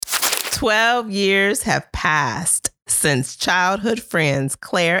12 years have passed since childhood friends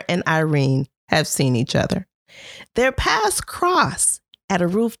Claire and Irene have seen each other. Their paths cross at a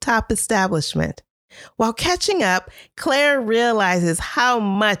rooftop establishment. While catching up, Claire realizes how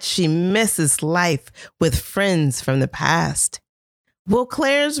much she misses life with friends from the past. Will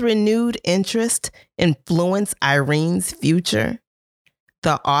Claire's renewed interest influence Irene's future?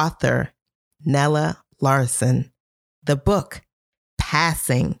 The author, Nella Larsen. The book,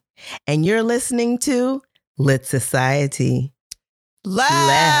 Passing. And you're listening to Lit Society.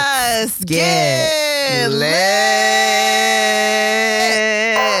 Let's get lit.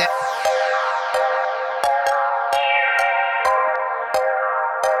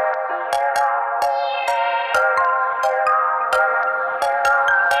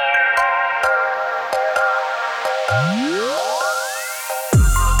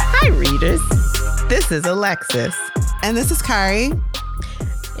 Hi, readers. This is Alexis. And this is Kari.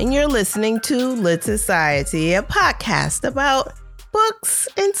 And you're listening to Lit Society, a podcast about books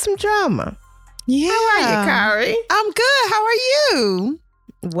and some drama. Yeah. How are you, Kari? I'm good. How are you?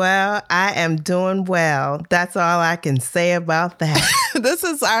 Well, I am doing well. That's all I can say about that. This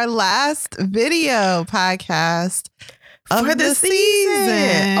is our last video podcast For the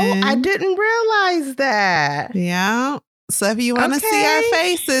season. Oh, I didn't realize that. Yeah. So if you want to see our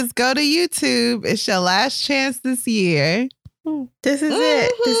faces, go to YouTube. It's your last chance this year. This is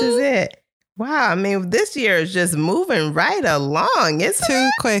it. This is it. Wow. I mean, this year is just moving right along. It's too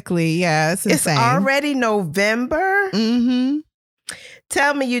quickly. Yeah, it's insane. It's already November. Mm-hmm.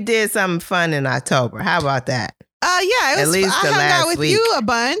 Tell me you did something fun in October. How about that? Yeah, it was. At least I hung out with you a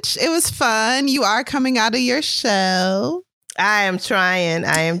bunch. It was fun. You are coming out of your shell. I am trying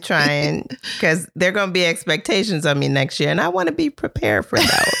because there are going to be expectations on me next year, and I want to be prepared for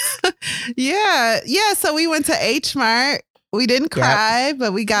those. Yeah. So we went to H Mart. We didn't cry,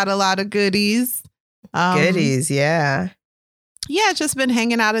 but we got a lot of goodies. Goodies, yeah. Yeah, just been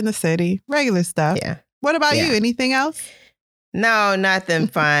hanging out in the city. Regular stuff. Yeah. What about you? Anything else? No, nothing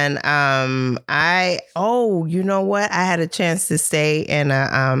fun. You know what? I had a chance to stay in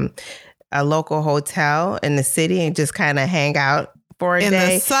a local hotel in the city and just kind of hang out for a day. In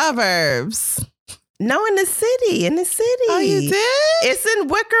the suburbs. No, in the city. Oh, you did? It's in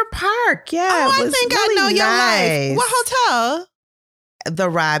Wicker Park. Yeah. Oh, I think really I know your life. What hotel? The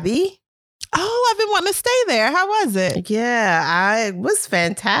Robbie. Oh, I've been wanting to stay there. How was it? Yeah, it was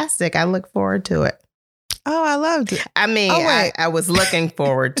fantastic. I look forward to it. Oh, I loved it. I mean, I was looking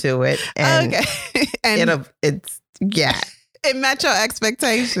forward to it. And okay. And it met your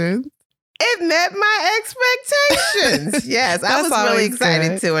expectations. It met my expectations. Yes, I was really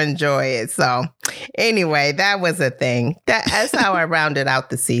excited to enjoy it. So anyway, that was a thing. That's how I rounded out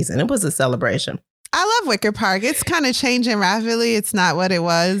the season. It was a celebration. I love Wicker Park. It's kind of changing rapidly. It's not what it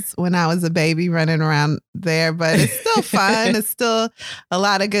was when I was a baby running around there, but it's still fun. It's still a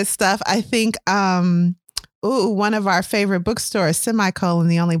lot of good stuff. I think one of our favorite bookstores, Semicolon,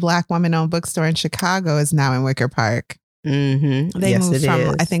 the only Black woman-owned bookstore in Chicago, is now in Wicker Park. Mm-hmm. They moved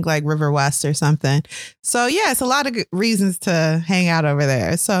from, I think, like River West or something. So, yeah, it's a lot of good reasons to hang out over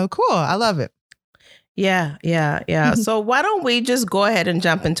there. So, cool. I love it. Yeah. So, why don't we just go ahead and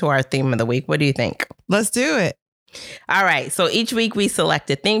jump into our theme of the week? What do you think? Let's do it. All right. So, each week we select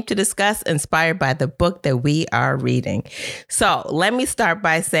a theme to discuss inspired by the book that we are reading. So, let me start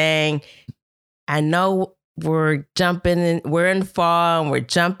by saying, I know we're in fall and we're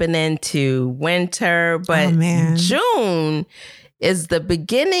jumping into winter, but June is the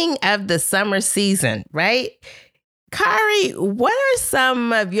beginning of the summer season, right? Kari, what are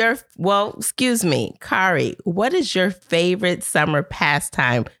some of Kari, what is your favorite summer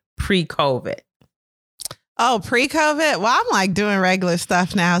pastime pre-COVID? Oh, pre-COVID? Well, I'm like doing regular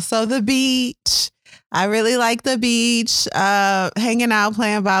stuff now. So the beach. I really like the beach, hanging out,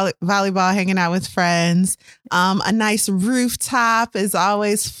 playing volleyball, hanging out with friends. A nice rooftop is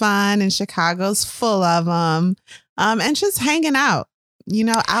always fun, and Chicago's full of them. And just hanging out,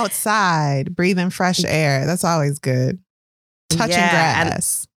 outside, breathing fresh air. That's always good. Touching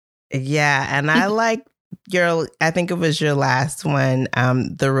grass. And I like I think it was your last one,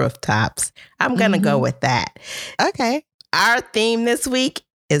 the rooftops. I'm going to go with that. Okay. Our theme this week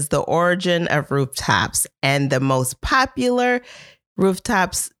is the origin of rooftops and the most popular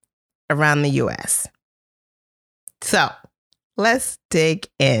rooftops around the U.S. So let's dig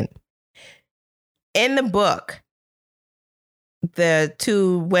in. In the book, the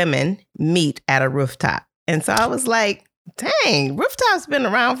two women meet at a rooftop. And so I was like, dang, rooftops been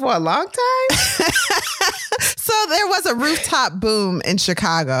around for a long time? So there was a rooftop boom in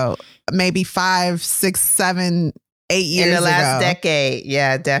Chicago, maybe 5, 6, 7, 8 years in ago. the last decade.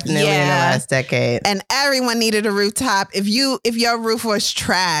 Yeah, definitely in the last decade. And everyone needed a rooftop. If your roof was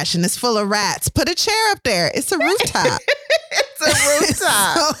trash and it's full of rats, put a chair up there. It's a rooftop. It's a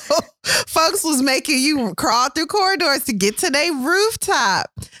rooftop. So, folks was making you crawl through corridors to get to their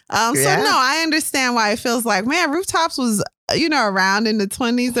rooftop. So no, I understand why it feels like, man, rooftops was, around in the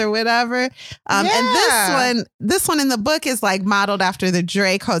 20s or whatever. And this one in the book is like modeled after the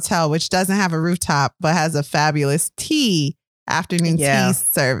Drake Hotel, which doesn't have a rooftop, but has a fabulous afternoon tea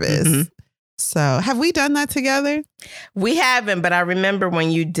service. Mm-hmm. So have we done that together? We haven't, but I remember when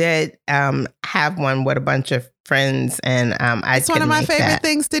you did have one with a bunch of friends, and it's one of my favorite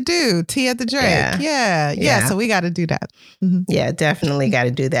things to do. Tea at the Drake. Yeah. So we got to do that. Mm-hmm. Yeah, definitely got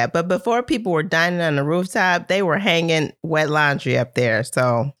to do that. But before people were dining on the rooftop, they were hanging wet laundry up there.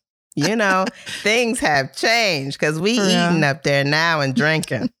 So, things have changed because we eating up there now and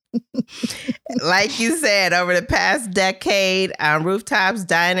drinking. Like you said, over the past decade, rooftops,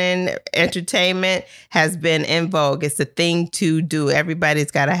 dining, entertainment has been in vogue. It's the thing to do.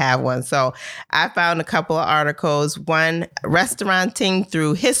 Everybody's got to have one. So I found a couple of articles. One, Restauranting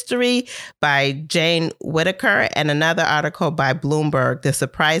Through History by Jane Whitaker, and another article by Bloomberg, The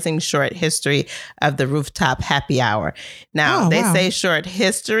Surprising Short History of the Rooftop Happy Hour. Now, they say short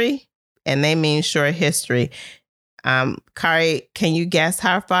history, and they mean short history. Kari, can you guess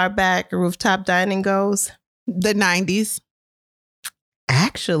how far back rooftop dining goes? The 90s.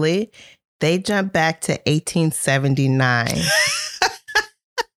 Actually, they jump back to 1879.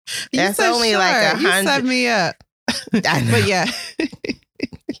 That's only like 100. You set me up. But yeah.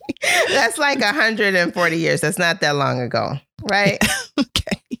 That's like 140 years. That's not that long ago, right?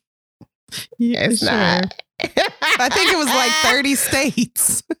 Okay. Yeah, it's not. I think it was like 30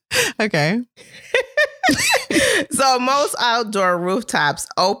 states. Okay. So most outdoor rooftops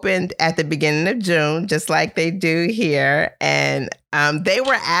opened at the beginning of June, just like they do here. And they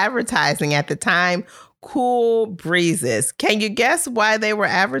were advertising at the time, cool breezes. Can you guess why they were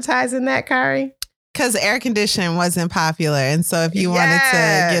advertising that, Kari? Because air conditioning wasn't popular. And so if you wanted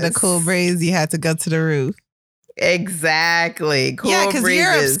to get a cool breeze, you had to go to the roof. Exactly. Cool because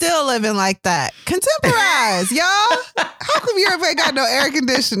Europe's still living like that. Contemporize, y'all. How come Europe ain't got no air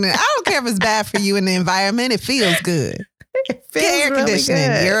conditioning? I don't care if it's bad for you in the environment. It feels good. It feels Get air really conditioning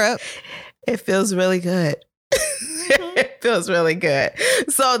in Europe. It feels really good. It feels really good.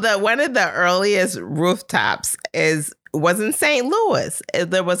 So one of the earliest rooftops was in St. Louis.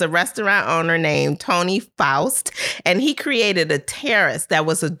 There was a restaurant owner named Tony Faust, and he created a terrace that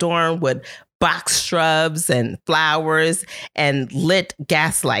was adorned with box shrubs and flowers and lit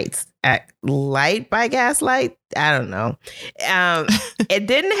gas lights. Light by gaslight? I don't know. It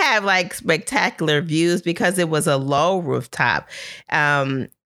didn't have like spectacular views because it was a low rooftop.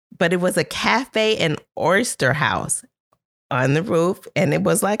 But it was a cafe and oyster house on the roof, and it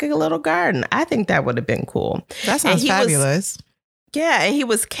was like a little garden. I think that would have been cool. That sounds fabulous. And he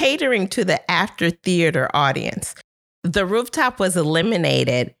was catering to the after theater audience. The rooftop was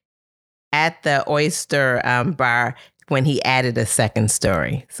eliminated at the oyster bar when he added a second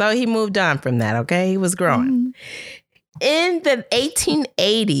story. So he moved on from that, okay? He was growing. Mm-hmm. In the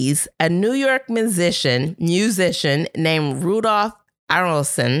 1880s, a New York musician named Rudolph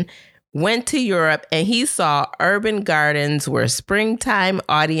Arnoldson went to Europe, and he saw urban gardens where springtime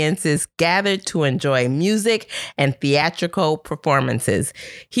audiences gathered to enjoy music and theatrical performances.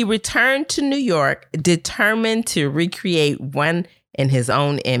 He returned to New York, determined to recreate one in his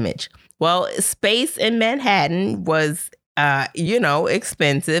own image. Well, space in Manhattan was,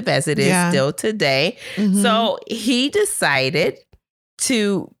 expensive as it is still today. Mm-hmm. So he decided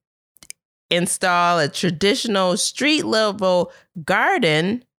to install a traditional street level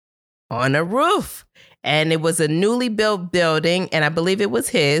garden on a roof. And it was a newly built building, and I believe it was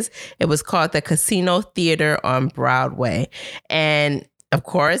his. It was called the Casino Theater on Broadway. And of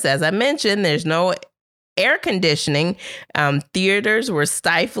course, as I mentioned, there's no air conditioning. Theaters were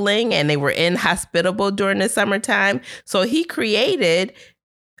stifling and they were inhospitable during the summertime. So he created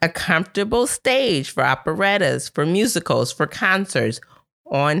a comfortable stage for operettas, for musicals, for concerts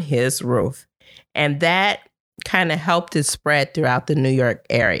on his roof. And that kind of helped it spread throughout the New York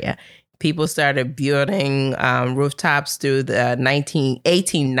area. People started building rooftops through the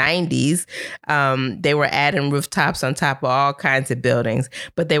 1890s. They were adding rooftops on top of all kinds of buildings,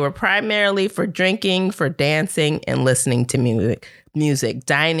 but they were primarily for drinking, for dancing, and listening to music.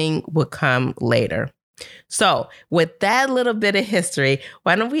 Dining would come later. So with that little bit of history,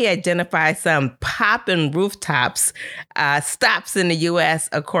 why don't we identify some poppin' rooftops stops in the U.S.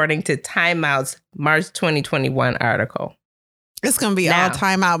 according to Time Out's March 2021 article? It's going to be Now, all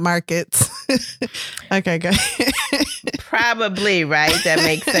timeout markets. Okay, good. Probably, right? That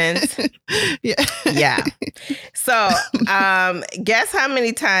makes sense. Yeah. Yeah. So, guess how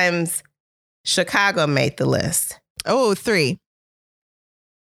many times Chicago made the list? Oh, 3.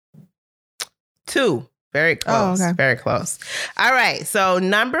 2. Very close. okay. Very close. All right. So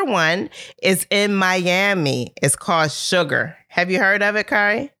number 1 is in Miami. It's called Sugar. Have you heard of it,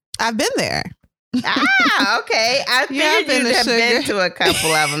 Kari? I've been there. Okay. I Yeah, I've figured been you'd to have been Sugar. to a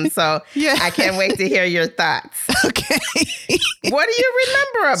couple of them. So Yeah. I can't wait to hear your thoughts. Okay. What do you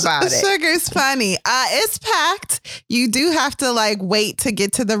remember about it? Sugar's funny. It's packed. You do have to like wait to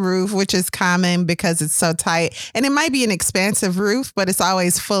get to the roof, which is common because it's so tight. And it might be an expansive roof, but it's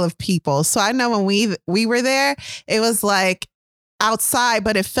always full of people. So I know when we were there, it was like outside,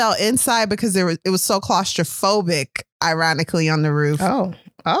 but it felt inside because it was so claustrophobic, ironically, on the roof. Oh,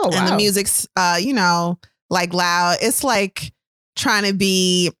 wow. And the music's, like loud. It's like trying to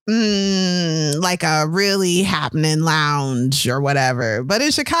be like a really happening lounge or whatever. But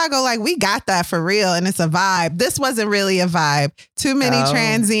in Chicago, like we got that for real and it's a vibe. This wasn't really a vibe. Too many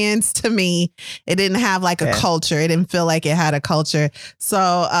transients to me. It didn't have like a culture. It didn't feel like it had a culture.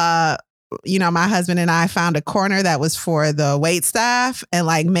 So, my husband and I found a corner that was for the wait staff and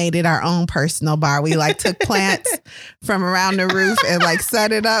like made it our own personal bar. We like took plants from around the roof and like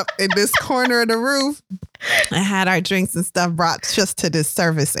set it up in this corner of the roof and had our drinks and stuff brought just to this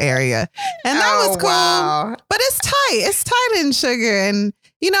service area. And that was cool. Wow. But it's tight. It's tight in Sugar. And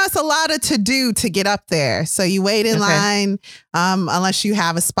it's a lot of to do to get up there. So you wait in line unless you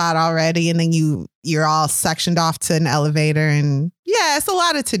have a spot already. And then you're all sectioned off to an elevator. And yeah, it's a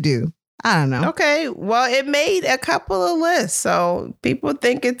lot of to do. I don't know. Okay. Well, it made a couple of lists. So people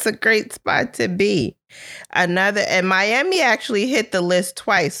think it's a great spot to be. And Miami actually hit the list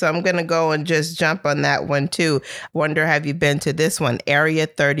twice. So I'm going to go and just jump on that one too. Wonder, have you been to this one? Area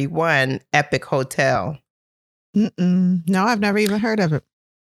 31 Epic Hotel. No, I've never even heard of it.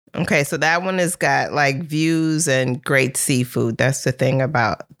 Okay, so that one has got like views and great seafood. That's the thing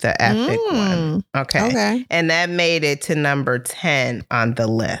about the Epic one. Okay. And that made it to number 10 on the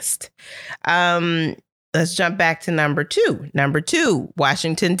list. Let's jump back to number 2. Number 2,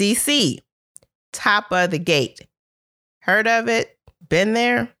 Washington, D.C. Top of the Gate. Heard of it? Been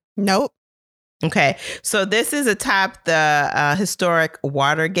there? Nope. Okay, so this is atop the historic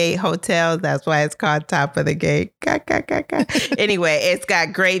Watergate Hotel. That's why it's called Top of the Gate. Anyway, it's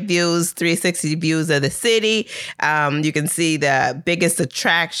got great views, 360 views of the city. You can see the biggest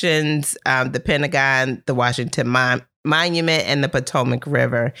attractions, the Pentagon, the Washington Monument, and the Potomac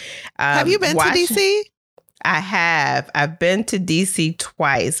River. Have you been to D.C.? I have. I've been to D.C.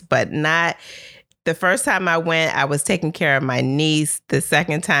 twice, but not... The first time I went, I was taking care of my niece. The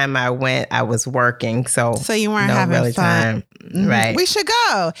second time I went, I was working. So you weren't having fun. Time. Right. We should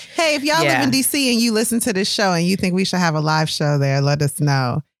go. Hey, if y'all live in DC and you listen to this show and you think we should have a live show there, let us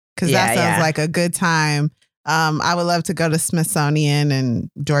know. Because that sounds like a good time. I would love to go to Smithsonian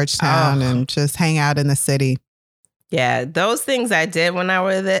and Georgetown and just hang out in the city. Yeah, those things I did when I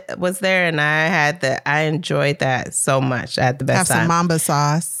was there, and I enjoyed that so much. I had the best time. Have some Mamba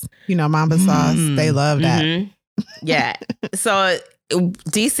sauce. Mamba sauce. They love that. Mm-hmm. Yeah. So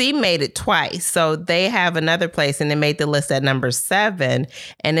DC made it twice. So they have another place, and they made the list at number 7,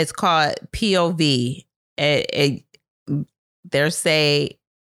 and it's called POV. They say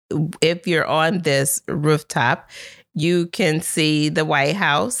if you're on this rooftop, you can see the White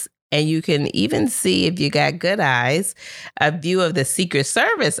House. And you can even see, if you got good eyes, a view of the Secret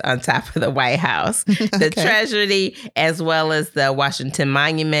Service on top of the White House, the Treasury, as well as the Washington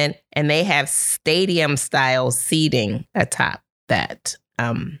Monument. And they have stadium-style seating atop that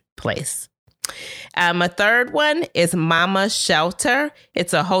place. A third one is Mama Shelter.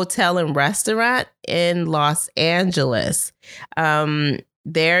 It's a hotel and restaurant in Los Angeles.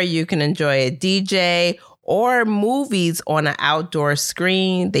 There you can enjoy a DJ or movies on an outdoor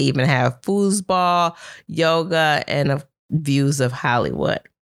screen. They even have foosball, yoga, and views of Hollywood.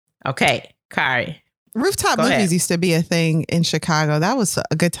 Okay, Kari. Rooftop movies used to be a thing in Chicago. That was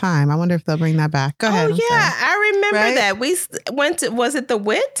a good time. I wonder if they'll bring that back. Go ahead. Oh, yeah. I remember that. We went to, was it The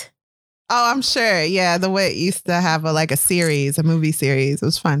Wit? Oh, I'm sure. Yeah, The Wit used to have a movie series. It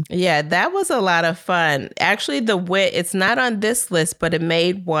was fun. Yeah, that was a lot of fun. Actually, The Wit, it's not on this list, but it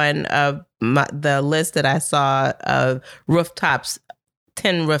made one of the list that I saw of rooftops,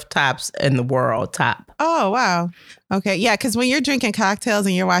 10 rooftops in the world top. Oh, wow. Okay. Yeah, because when you're drinking cocktails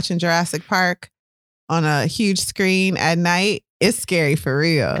and you're watching Jurassic Park on a huge screen at night, it's scary for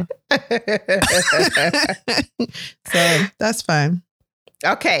real. So that's fun.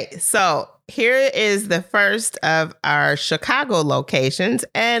 Okay, so here is the first of our Chicago locations.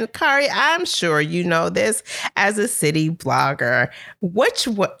 And Kari, I'm sure you know this as a city blogger. Which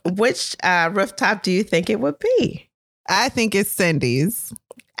rooftop do you think it would be? I think it's Cindy's.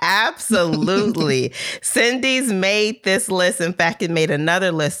 Absolutely. Cindy's made this list. In fact, it made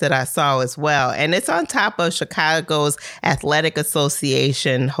another list that I saw as well. And it's on top of Chicago's Athletic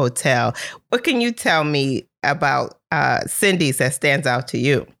Association Hotel. What can you tell me about Cindy's that stands out to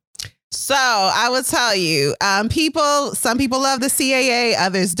you? So I will tell you, some people love the CAA,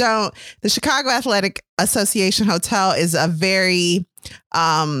 others don't. The Chicago Athletic Association Hotel is a very,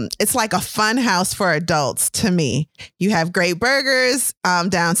 it's like a fun house for adults to me. You have great burgers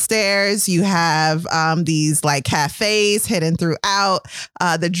downstairs. You have these like cafes hidden throughout.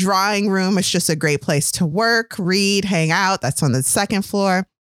 The drawing room is just a great place to work, read, hang out. That's on the second floor.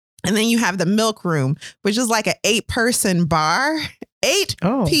 And then you have the milk room, which is like an 8-person bar. 8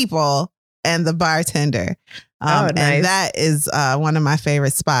 people and the bartender. Nice. And that is one of my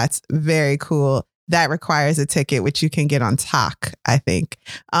favorite spots. Very cool. That requires a ticket, which you can get on Talk, I think.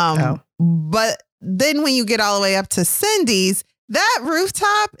 But then when you get all the way up to Cindy's, that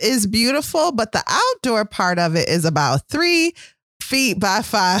rooftop is beautiful, but the outdoor part of it is about 3 feet by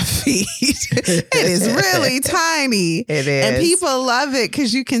 5 feet. It is really tiny. It is. And people love it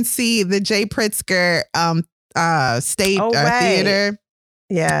because you can see the J. Pritzker state theater.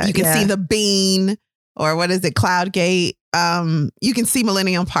 Yeah. You can see the Bean, or what is it, Cloud Gate. You can see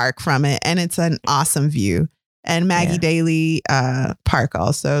Millennium Park from it, and it's an awesome view. And Maggie Daley Park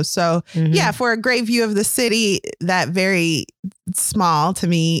also. So yeah, for a great view of the city, that very small, to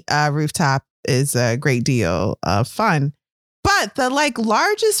me, rooftop is a great deal of fun. But the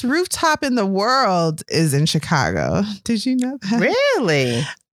largest rooftop in the world is in Chicago. Did you know that? Really?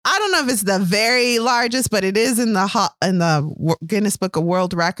 I don't know if it's the very largest, but it is in the Guinness Book of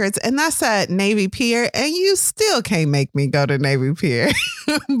World Records, and that's at Navy Pier. And you still can't make me go to Navy Pier.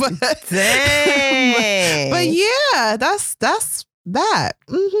 Dang. But yeah, that's that.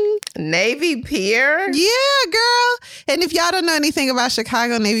 Navy Pier? Yeah, girl. And if y'all don't know anything about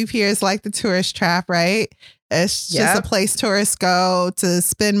Chicago, Navy Pier is like the tourist trap, right? It's just a place tourists go to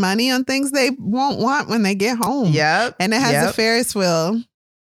spend money on things they won't want when they get home. Yep. And it has a Ferris wheel.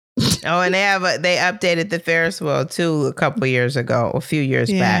 And they updated the Ferris wheel too a few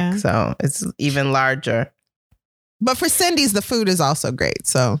years back. So it's even larger. But for Cindy's, the food is also great.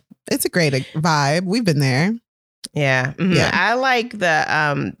 So it's a great vibe. We've been there. Yeah. Mm-hmm. Yeah. I like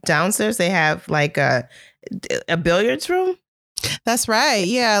the downstairs. They have like a billiards room. That's right.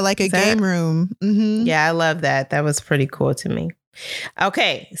 Yeah. Like a game room. Mm-hmm. Yeah. I love that. That was pretty cool to me.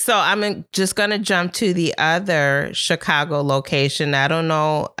 Okay, so I'm just going to jump to the other Chicago location. I don't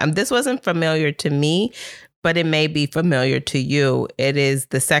know. This wasn't familiar to me, but it may be familiar to you. It is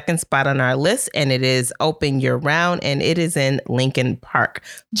the second spot on our list, and it is open year round, and it is in Lincoln Park.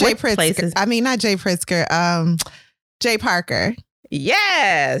 Not Jay Pritzker. Jay Parker.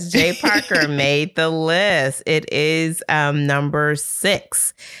 Yes, Jay Parker made the list. It is number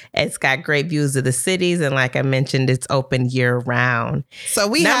 6. It's got great views of the cities. And like I mentioned, it's open year round. So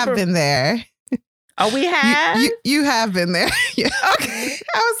we have been there. Oh, we have? You have been there. Yeah. Okay.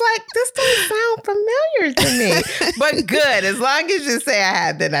 I was like, this doesn't sound familiar to me. But good. As long as you say I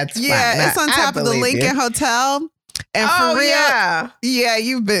have, then that's fine. Yeah, it's on top of the Lincoln Hotel. And for real, yeah,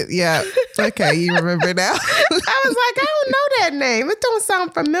 you've been, okay, you remember now. I was like, I don't know that name. It don't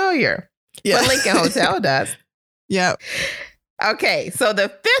sound familiar. Yeah. But Lincoln Hotel does. Yep. Okay, so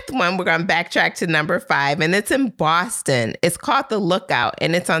the 5th one, we're going to backtrack to number 5, and it's in Boston. It's called The Lookout,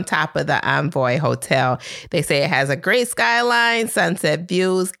 and it's on top of the Envoy Hotel. They say it has a great skyline, sunset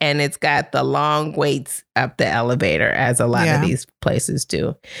views, and it's got the long waits up the elevator, as a lot of these places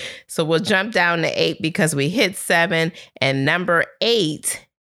do. So we'll jump down to 8 because we hit 7, and number 8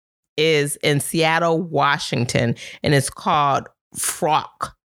 is in Seattle, Washington, and it's called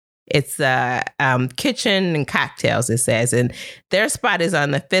Frock. It's a kitchen and cocktails, it says. And their spot is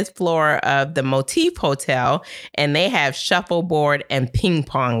on the 5th floor of the Motif Hotel, and they have shuffleboard and ping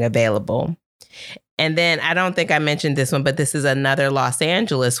pong available. And then I don't think I mentioned this one, but this is another Los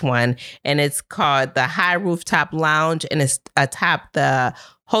Angeles one, and it's called the High Rooftop Lounge, and it's atop the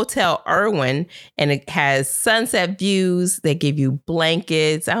Hotel Irwin, and it has sunset views. They give you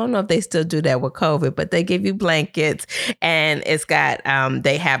blankets. I don't know if they still do that with COVID, but they give you blankets, and it's got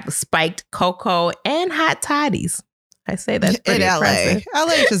they have spiked cocoa and hot toddies. I say that's pretty impressive.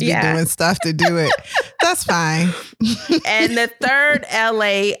 LA just be doing stuff to do it. That's fine. And the 3rd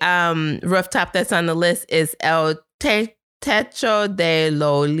LA rooftop that's on the list is El Techo de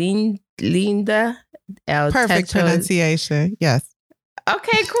lo Linda. Perfect pronunciation. Yes.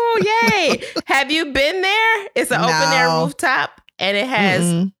 Okay, cool. Yay. Have you been there? It's an open air rooftop, and it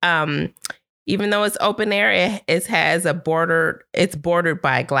has even though it's open air, it has it's bordered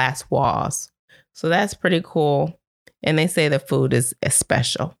by glass walls. So that's pretty cool. And they say the food is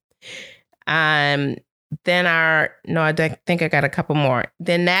special. I think I got a couple more.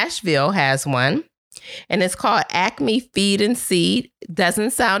 Then Nashville has one, and it's called Acme Feed and Seed.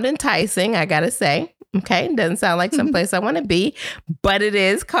 Doesn't sound enticing, I gotta say. Okay, doesn't sound like someplace I want to be, but it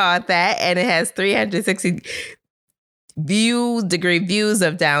is called that, and it has 360 degree views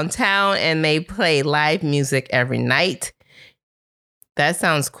of downtown, and they play live music every night. That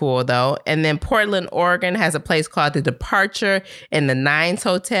sounds cool, though. And then Portland, Oregon has a place called The Departure in the Nines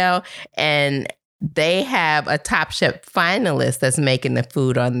Hotel, and they have a Top Chef finalist that's making the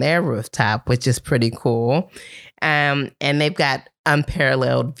food on their rooftop, which is pretty cool. And they've got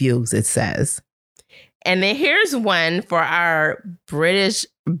unparalleled views, it says. And then here's one for our British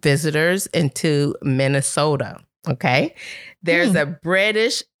visitors into Minnesota. Okay. There's a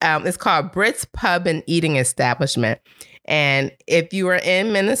British, it's called Brits Pub and Eating Establishment. And if you are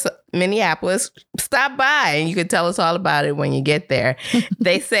in Minneapolis, stop by and you can tell us all about it when you get there.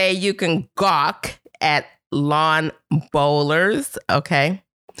 They say you can gawk at lawn bowlers, okay,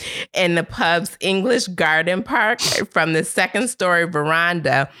 in the pub's English Garden Park from the second-story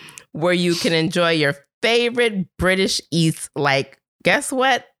veranda, where you can enjoy your favorite British eats like, guess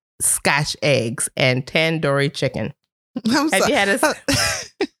what? Scotch eggs and tandoori chicken. Have you had a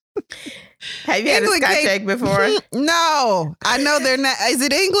Scotch egg before? No, I know they're not. Is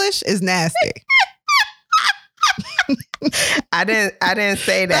it English? It's nasty. I didn't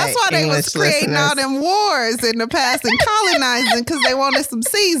say that. That's why they was creating all them wars in the past and colonizing, because they wanted some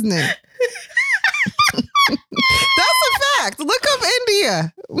seasoning. That's a fact. Look up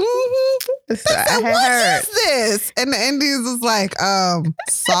India. Mm-hmm. They said, what is this? And the Indians was like,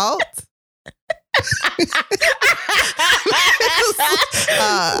 salt.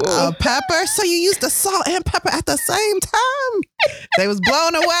 Pepper. So you used the salt and pepper at the same time? They was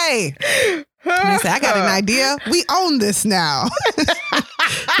blown away. And they said, I got an idea. We own this now.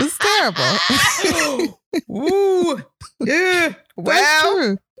 It's terrible. Ooh. Yeah.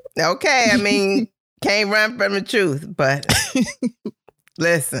 Well, okay. I mean, can't run from the truth, but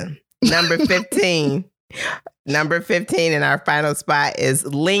listen, number 15 in our final spot is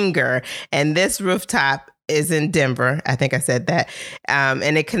Linger. And this rooftop is in Denver. I think I said that.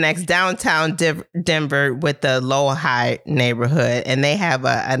 And it connects downtown Denver with the Lowell neighborhood. And they have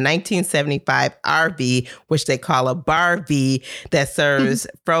a 1975 RV, which they call a Bar V, that serves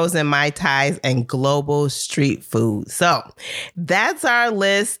frozen Mai Tais and global street food. So that's our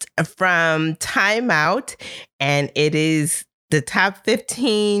list from Time Out. And it is the top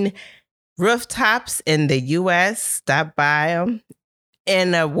 15 rooftops in the U.S. Stop by them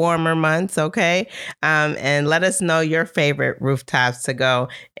in the warmer months, okay? And let us know your favorite rooftops to go,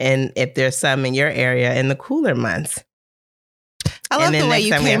 and if there's some in your area in the cooler months. I love the way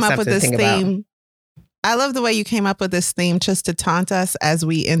you came up with this theme. I love the way you came up with this theme just to taunt us as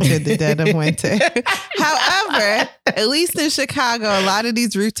we entered the dead of winter. However, at least in Chicago, a lot of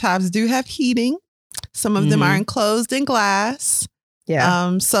these rooftops do have heating. Some of them are enclosed in glass.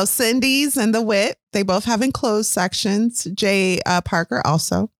 Yeah. So Cindy's and the Wit, they both have enclosed sections. J. Parker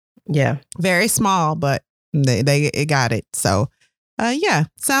also. Yeah. Very small, but they got it. So, yeah,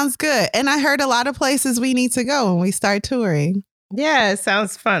 sounds good. And I heard a lot of places we need to go when we start touring. Yeah, it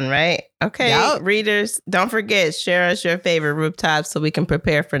sounds fun, right? Okay, readers, don't forget, share us your favorite rooftops so we can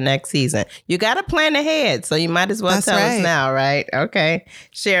prepare for next season. You got to plan ahead, so you might as well tell us now, right? Okay,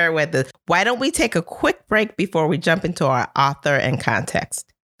 share it with us. Why don't we take a quick break before we jump into our author and context?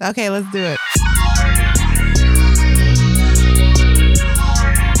 Okay, let's do it.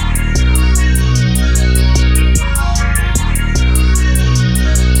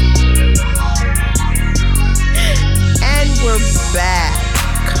 We're back.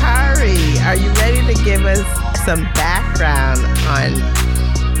 Kari, are you ready to give us some background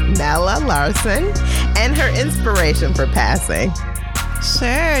on Nella Larsen and her inspiration for passing?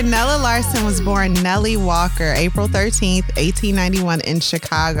 Sure. Nella Larsen was born Nellie Walker, April 13th, 1891 in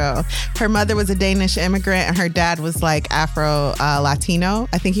Chicago. Her mother was a Danish immigrant and her dad was like Afro-Latino.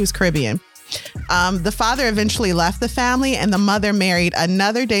 I think he was Caribbean. The father eventually left the family and the mother married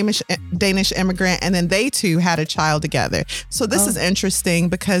another Danish immigrant, and then they two had a child together. So this is interesting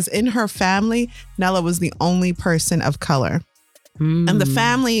because in her family, Nella was the only person of color. And the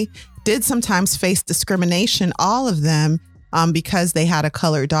family did sometimes face discrimination, all of them, because they had a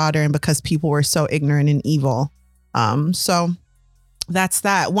colored daughter and because people were so ignorant and evil. So That's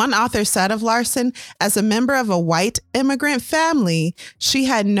that. One author said of Larson, as a member of a white immigrant family, she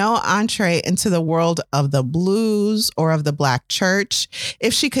had no entree into the world of the blues or of the Black church.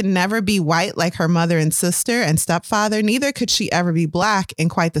 If she could never be white like her mother and sister and stepfather, neither could she ever be Black in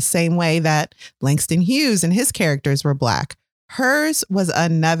quite the same way that Langston Hughes and his characters were Black. Hers was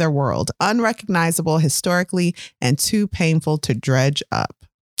another world, unrecognizable historically and too painful to dredge up.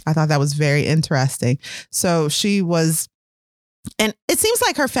 I thought that was very interesting. So she was. And it seems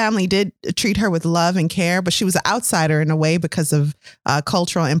like her family did treat her with love and care, but she was an outsider in a way because of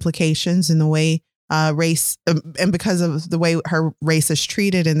cultural implications in the way race and because of the way her race is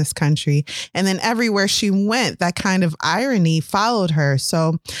treated in this country. And then everywhere she went, that kind of irony followed her.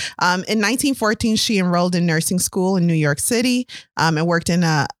 So in 1914, she enrolled in nursing school in New York City and worked in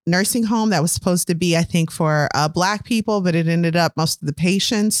a nursing home that was supposed to be, I think, for Black people, but it ended up most of the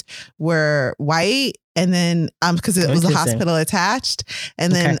patients were white. And then because it was a hospital attached,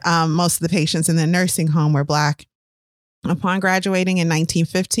 and then most of the patients in the nursing home were Black. Upon graduating in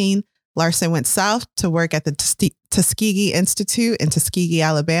 1915, Larson went south to work at the Tuskegee Institute in Tuskegee,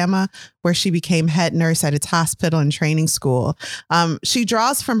 Alabama, where she became head nurse at its hospital and training school. She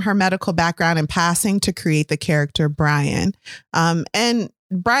draws from her medical background in passing to create the character Brian. And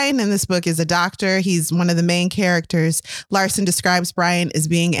Brian in this book is a doctor. He's one of the main characters. Larson describes Brian as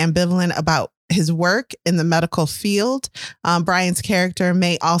being ambivalent about his work in the medical field. Brian's character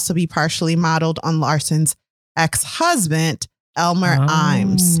may also be partially modeled on Larson's ex-husband, Elmer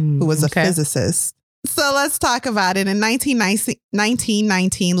Imes, who was a physicist. So let's talk about it. In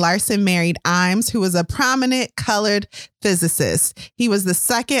 1919, Larson married Imes, who was a prominent colored physicist. He was the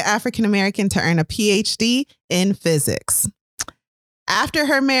second African-American to earn a PhD in physics. After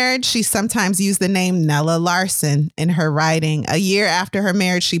her marriage, she sometimes used the name Nella Larson in her writing. A year after her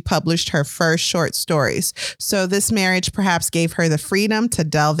marriage, she published her first short stories. So this marriage perhaps gave her the freedom to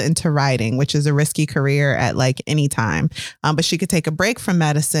delve into writing, which is a risky career at like any time. But she could take a break from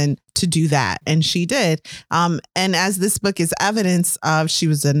medicine to do that. And she did. And as this book is evidence of, she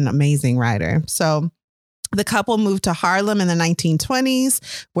was an amazing writer. So the couple moved to Harlem in the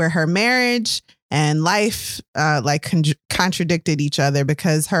 1920s, where her marriage and life contradicted each other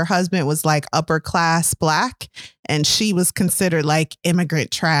because her husband was like upper class Black and she was considered like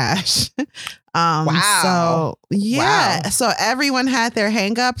immigrant trash. Wow. So yeah. Wow. So everyone had their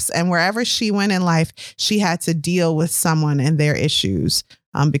hangups, and wherever she went in life, she had to deal with someone and their issues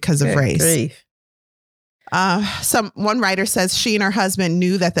because of race. Grief. One writer says she and her husband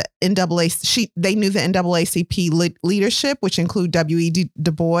knew that they knew the NAACP leadership, which include W.E.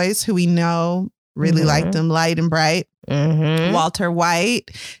 Du Bois, who we know really liked him, light and bright. Walter White,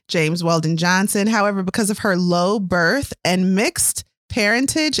 James Weldon Johnson. However, because of her low birth and mixed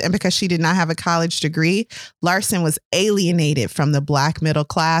parentage, and because she did not have a college degree, Larson was alienated from the Black middle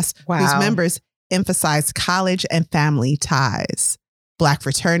class, whose members emphasized college and family ties. Black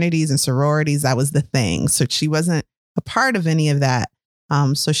fraternities and sororities, that was the thing. So she wasn't a part of any of that.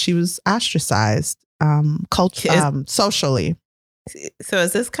 So she was ostracized socially. So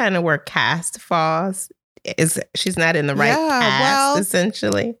is this kind of where caste falls? She's not in the right caste,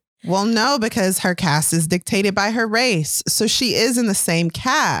 essentially? Well, no, because her caste is dictated by her race. So she is in the same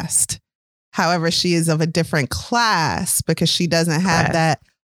caste. However, she is of a different class because she doesn't have that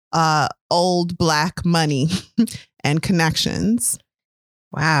old Black money and connections.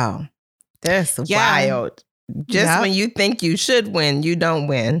 Wow. That's wild. Just when you think you should win, you don't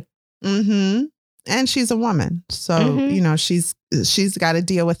win. And she's a woman. So, you know, she's got to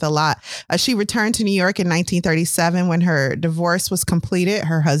deal with a lot. She returned to New York in 1937 when her divorce was completed.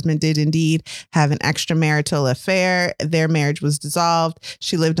 Her husband did indeed have an extramarital affair. Their marriage was dissolved.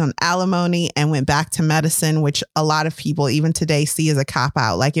 She lived on alimony and went back to medicine, which a lot of people even today see as a cop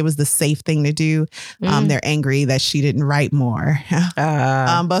out. Like it was the safe thing to do. They're angry that she didn't write more.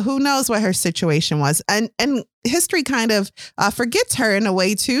 But who knows what her situation was. And history kind of forgets her in a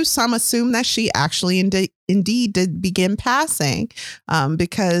way, too. Some assume that she actually indeed did begin passing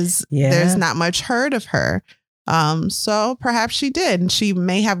because there's not much heard of her. So perhaps she did. And she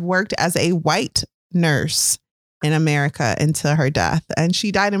may have worked as a white nurse in America until her death. And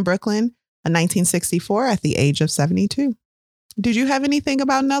she died in Brooklyn in 1964 at the age of 72. Did you have anything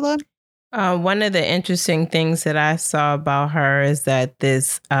about Nella? One of the interesting things that I saw about her is that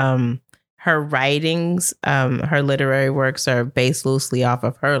her writings, her literary works are based loosely off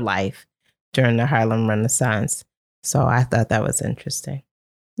of her life during the Harlem Renaissance. So I thought that was interesting.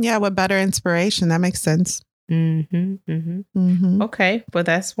 Yeah, what better inspiration? That makes sense. Okay, well,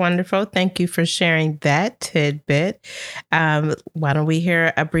 that's wonderful. Thank you for sharing that tidbit. Why don't we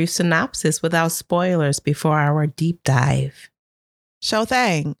hear a brief synopsis without spoilers before our deep dive? Sure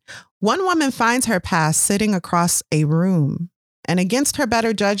thing. One woman finds her past sitting across a room. And against her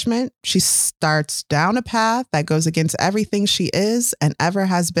better judgment, she starts down a path that goes against everything she is and ever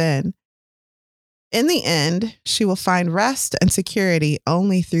has been. In the end, she will find rest and security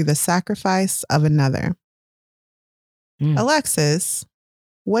only through the sacrifice of another. Alexis,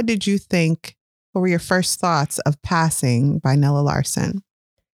 what did you think? What were your first thoughts of Passing by Nella Larsen?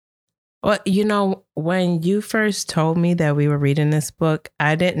 Well, when you first told me that we were reading this book,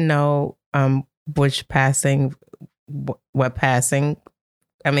 I didn't know what passing.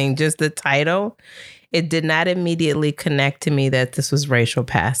 I mean, just the title, it did not immediately connect to me that this was racial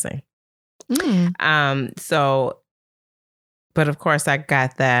passing. So, but of course I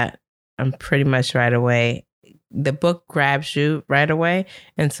got that pretty much right away. The book grabs you right away.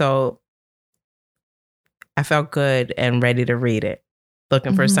 And so I felt good and ready to read it,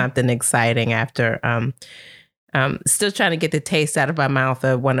 looking for something exciting after, still trying to get the taste out of my mouth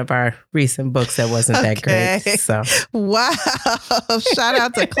of one of our recent books that wasn't that great. So, wow. Shout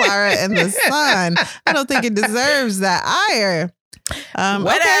out to Clara and the Sun. I don't think it deserves that ire.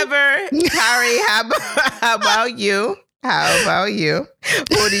 Whatever. Okay. Kari, how about you? How about you?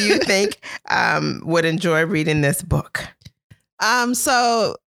 Who do you think would enjoy reading this book?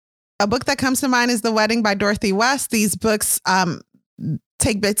 So a book that comes to mind is The Wedding by Dorothy West. These books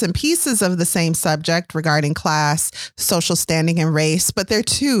take bits and pieces of the same subject regarding class, social standing, and race, but they're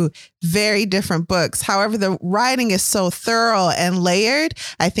two very different books. However, the writing is so thorough and layered.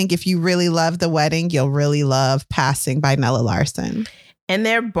 I think if you really love The Wedding, you'll really love Passing by Nella Larsen. And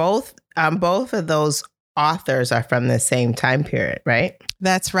they're both of those authors are from the same time period, right?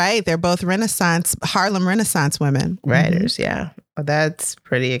 That's right. They're both Harlem Renaissance women. Writers, yeah. Well, that's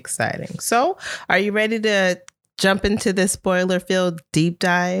pretty exciting. So are you ready to jump into this spoiler-filled deep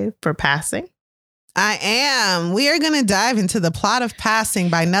dive for Passing? I am. We are going to dive into the plot of Passing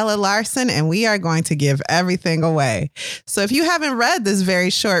by Nella Larsen, and we are going to give everything away. So if you haven't read this very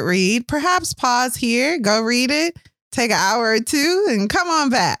short read, perhaps pause here, go read it, take an hour or two, and come on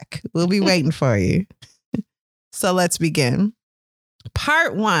back. We'll be waiting for you. So let's begin.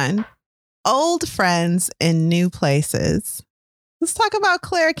 Part 1, Old Friends in New Places. Let's talk about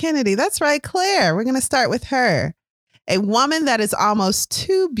Claire Kennedy. That's right, Claire. We're going to start with her. A woman that is almost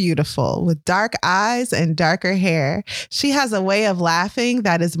too beautiful with dark eyes and darker hair. She has a way of laughing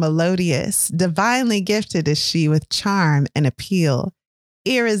that is melodious. Divinely gifted is she with charm and appeal.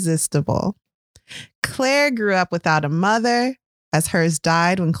 Irresistible. Claire grew up without a mother, as hers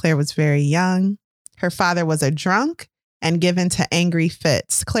died when Claire was very young. Her father was a drunk and given to angry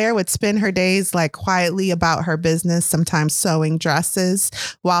fits. Claire would spend her days quietly about her business, sometimes sewing dresses,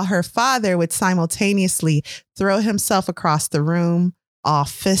 while her father would simultaneously throw himself across the room, all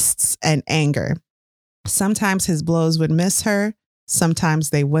fists and anger. Sometimes his blows would miss her, sometimes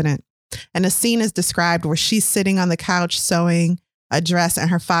they wouldn't. And a scene is described where she's sitting on the couch sewing a dress and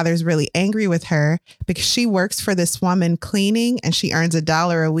her father's really angry with her because she works for this woman cleaning and she earns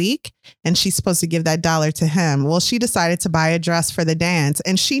 $1 a week and she's supposed to give that $1 to him. Well, she decided to buy a dress for the dance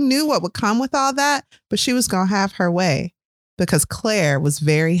and she knew what would come with all that, but she was going to have her way because Claire was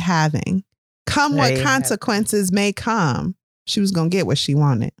very having. Come what consequences may come, she was going to get what she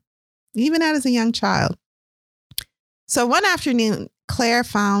wanted, even as a young child. So one afternoon, Claire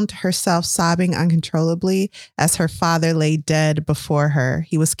found herself sobbing uncontrollably as her father lay dead before her.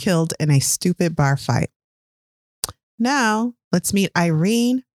 He was killed in a stupid bar fight. Now, let's meet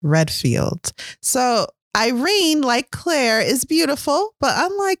Irene Redfield. So Irene, like Claire, is beautiful, but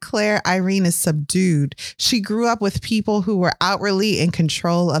unlike Claire, Irene is subdued. She grew up with people who were outwardly in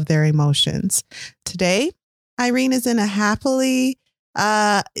control of their emotions. Today, Irene is in a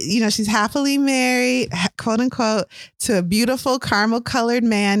she's happily married, quote unquote, to a beautiful caramel colored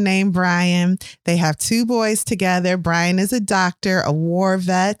man named Brian. They have 2 boys together. Brian is a doctor, a war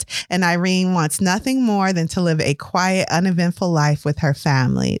vet, and Irene wants nothing more than to live a quiet, uneventful life with her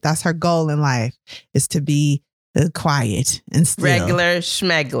family. That's her goal in life, is to be quiet and still. Regular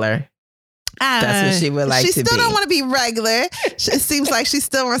schmegler. That's what she would like to be. She still don't want to be regular. It seems like she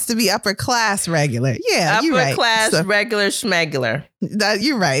still wants to be upper class regular. Yeah, you're right. Upper class regular schmegler.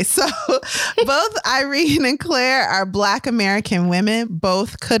 You're right. So both Irene and Claire are Black American women.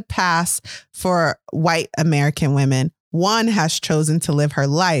 Both could pass for white American women. One has chosen to live her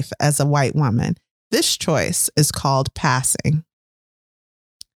life as a white woman. This choice is called passing.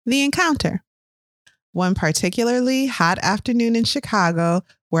 The encounter. One particularly hot afternoon in Chicago,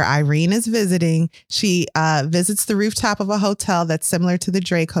 where Irene is visiting, she visits the rooftop of a hotel that's similar to the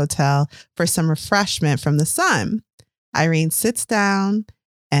Drake Hotel for some refreshment from the sun. Irene sits down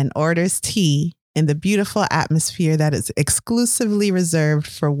and orders tea in the beautiful atmosphere that is exclusively reserved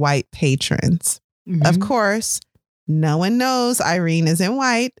for white patrons. Mm-hmm. Of course, no one knows Irene is in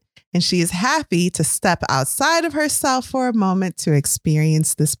white, and she is happy to step outside of herself for a moment to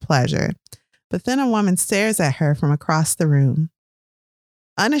experience this pleasure. But then a woman stares at her from across the room.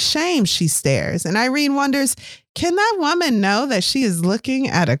 Unashamed, she stares, and Irene wonders, can that woman know that she is looking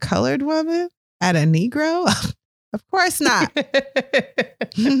at a colored woman? At a Negro? Of course not.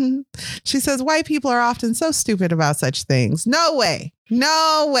 She says, white people are often so stupid about such things. No way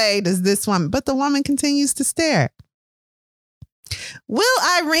does this woman. But the woman continues to stare. Will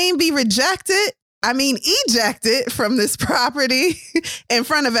Irene be ejected from this property in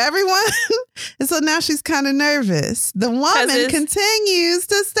front of everyone? And so now she's kind of nervous. The woman continues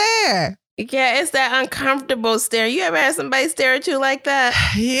to stare. Yeah, it's that uncomfortable stare. You ever had somebody stare at you like that?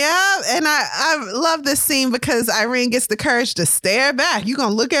 Yeah, and I love this scene because Irene gets the courage to stare back. You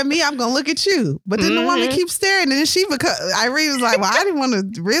gonna look at me, I'm gonna look at you. But then the woman keeps staring, and then Irene was like, well, I don't want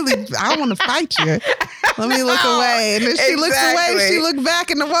to fight you. Let me look away. And then she looks away, she looked back,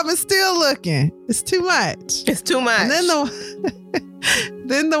 and the woman's still looking. It's too much. It's too much. And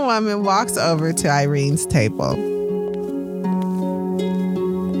then the woman walks over to Irene's table.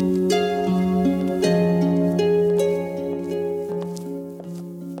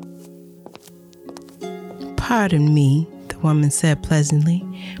 Pardon me, the woman said pleasantly,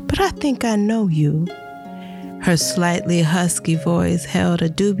 but I think I know you. Her slightly husky voice held a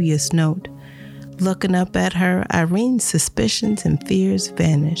dubious note. Looking up at her, Irene's suspicions and fears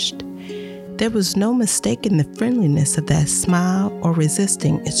vanished. There was no mistaking the friendliness of that smile or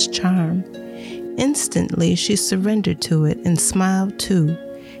resisting its charm. Instantly, she surrendered to it and smiled too,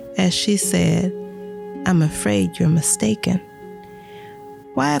 as she said, I'm afraid you're mistaken.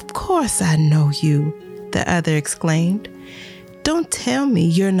 Why, of course I know you, the other exclaimed. Don't tell me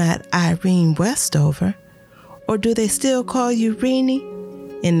you're not Irene Westover. Or do they still call you Rennie?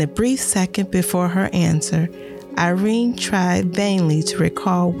 In the brief second before her answer, Irene tried vainly to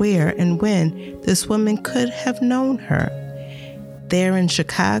recall where and when this woman could have known her. There in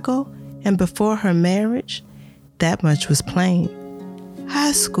Chicago and before her marriage? That much was plain.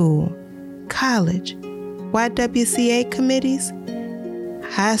 High school, college, YWCA committees?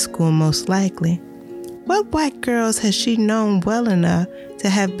 High school most likely. What white girls has she known well enough to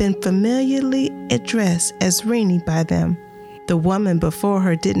have been familiarly addressed as Rennie by them? The woman before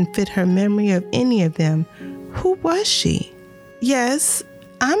her didn't fit her memory of any of them. Who was she? Yes,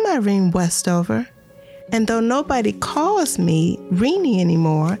 I'm Irene Westover. And though nobody calls me Rennie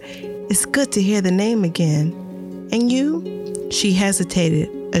anymore, it's good to hear the name again. And you? She hesitated,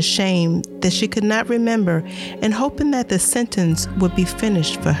 ashamed that she could not remember and hoping that the sentence would be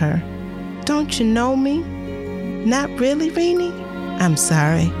finished for her. Don't you know me? Not really, Rennie? I'm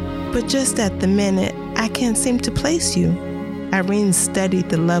sorry, but just at the minute, I can't seem to place you. Irene studied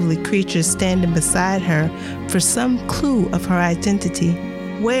the lovely creature standing beside her for some clue of her identity.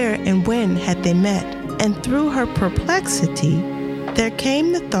 Where and when had they met? And through her perplexity, there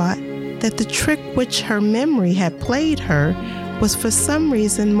came the thought that the trick which her memory had played her was for some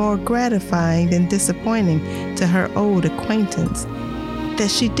reason more gratifying than disappointing to her old acquaintance, that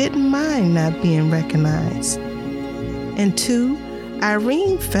she didn't mind not being recognized. And two,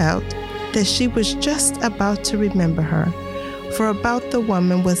 Irene felt that she was just about to remember her, for about the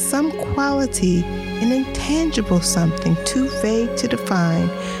woman was some quality, an intangible something too vague to define,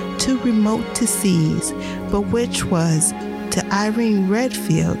 too remote to seize, but which was, to Irene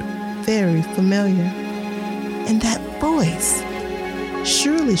Redfield, very familiar. And that voice,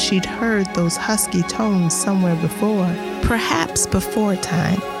 surely she'd heard those husky tones somewhere before, perhaps before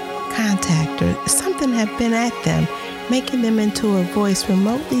time. Contact her, something had been at them, making them into a voice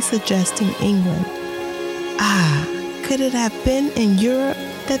remotely suggesting England. Ah, could it have been in Europe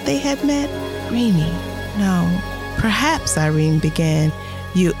that they had met? Rennie, no. Perhaps, Irene began.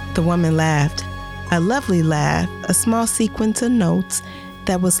 The woman laughed. A lovely laugh, a small sequence of notes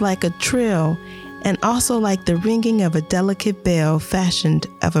that was like a trill and also like the ringing of a delicate bell fashioned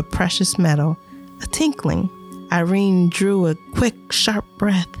of a precious metal. A tinkling. Irene drew a quick, sharp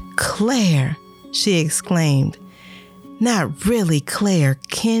breath. Claire, she exclaimed. Not really Claire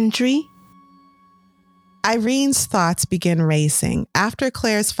Kendry? Irene's thoughts began racing. After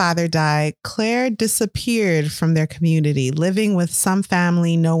Claire's father died, Claire disappeared from their community, living with some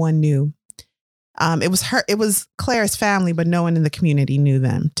family no one knew. It was Claire's family, but no one in the community knew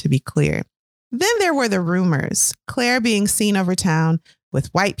them, to be clear. Then there were the rumors, Claire being seen over town with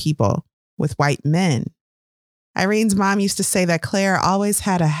white people, with white men. Irene's mom used to say that Claire always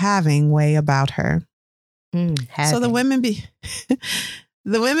had a having way about her. So the women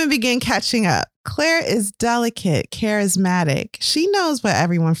The women begin catching up. Claire is delicate, charismatic. She knows what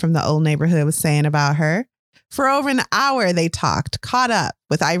everyone from the old neighborhood was saying about her. For over an hour, they talked, caught up,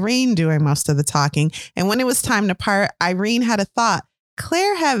 with Irene doing most of the talking. And when it was time to part, Irene had a thought.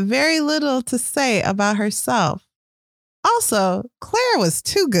 Claire had very little to say about herself. Also, Claire was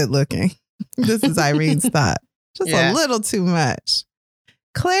too good looking. This is Irene's thought. Just a little too much.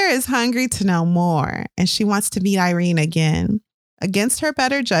 Claire is hungry to know more, and she wants to meet Irene again. Against her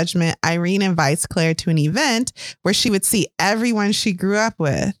better judgment, Irene invites Claire to an event where she would see everyone she grew up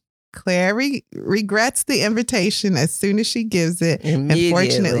with. Claire regrets the invitation as soon as she gives it.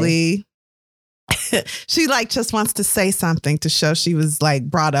 Unfortunately, she just wants to say something to show she was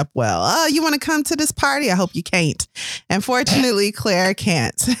brought up well. Oh, you want to come to this party? I hope you can't. Unfortunately, Claire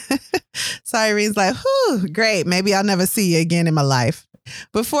can't. So Irene's like, whew, great. Maybe I'll never see you again in my life.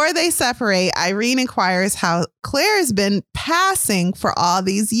 Before they separate, Irene inquires how Claire has been passing for all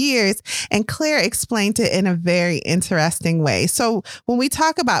these years, and Claire explained it in a very interesting way. So when we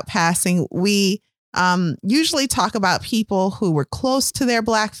talk about passing, we usually talk about people who were close to their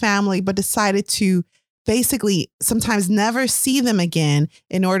Black family, but decided to basically sometimes never see them again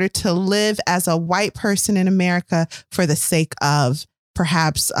in order to live as a white person in America for the sake of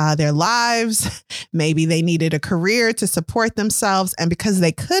perhaps their lives. Maybe they needed a career to support themselves. And because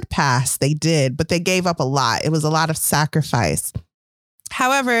they could pass, they did, but they gave up a lot. It was a lot of sacrifice.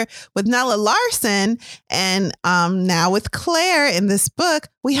 However, with Nella Larsen and now with Claire in this book,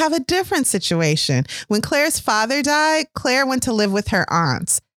 we have a different situation. When Claire's father died, Claire went to live with her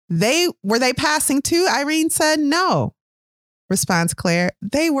aunts. Were they passing too? Irene said, no. Responds Claire,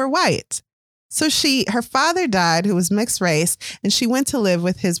 they were white. So her father died, who was mixed race, and she went to live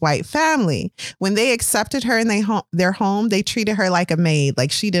with his white family. When they accepted her in their home, they treated her like a maid,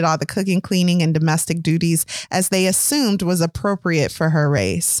 like she did all the cooking, cleaning, and domestic duties as they assumed was appropriate for her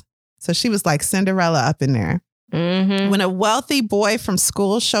race. So she was like Cinderella up in there. Mm-hmm. When a wealthy boy from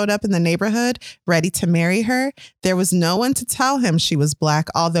school showed up in the neighborhood ready to marry her, there was no one to tell him she was Black,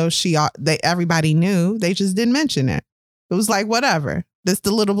 although everybody knew. They just didn't mention it. It was like, whatever. This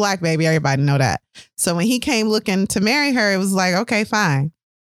the little Black baby. Everybody know that. So when he came looking to marry her, it was like, okay, fine.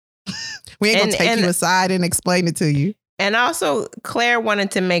 We ain't gonna take you aside and explain it to you. And also, Claire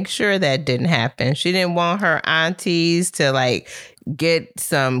wanted to make sure that didn't happen. She didn't want her aunties to get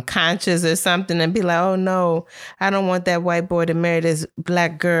some conscience or something and be like, oh no, I don't want that white boy to marry this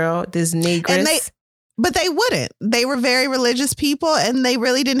Black girl, this negress. But they wouldn't. They were very religious people, and they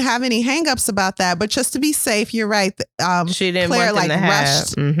really didn't have any hangups about that. But just to be safe, you're right. She didn't Claire want them to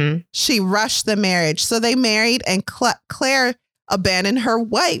rushed. Mm-hmm. She rushed the marriage, so they married, and Claire abandoned her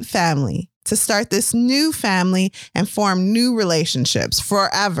white family to start this new family and form new relationships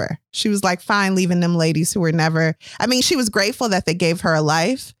forever. She was like, fine, leaving them ladies who were never. I mean, she was grateful that they gave her a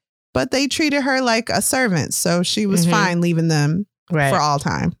life, but they treated her like a servant, so she was fine leaving them for all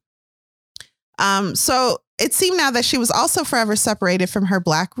time. So it seemed now that she was also forever separated from her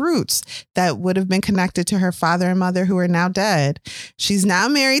Black roots that would have been connected to her father and mother, who are now dead. She's now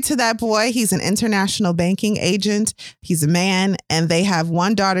married to that boy. He's an international banking agent. He's a man, and they have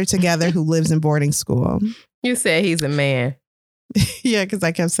one daughter together who lives in boarding school. You said he's a man. Yeah, because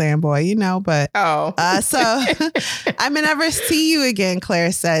I kept saying boy, but so I may never see you again,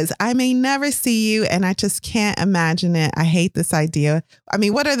 Claire says. I may never see you, and I just can't imagine it. I hate this idea. I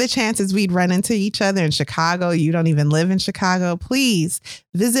mean, what are the chances we'd run into each other in Chicago? You don't even live in Chicago. Please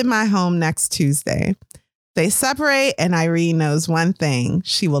visit my home next Tuesday. They separate, and Irene knows one thing.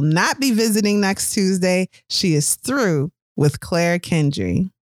 She will not be visiting next Tuesday. She is through with Claire Kendry.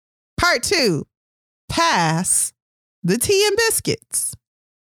 Part 2, pass the tea and biscuits.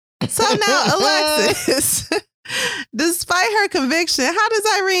 So now Alexis, despite her conviction, how does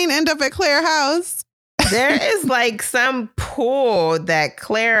Irene end up at Claire's house? There is some pull that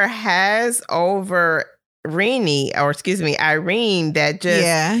Claire has over Irene that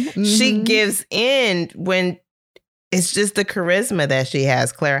just she gives in when it's just the charisma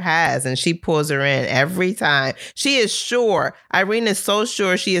that Claire has, and she pulls her in every time. She is sure. Irene is so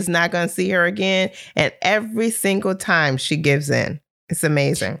sure she is not going to see her again. And every single time she gives in. It's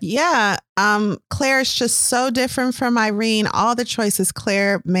amazing. Yeah. Claire is just so different from Irene. All the choices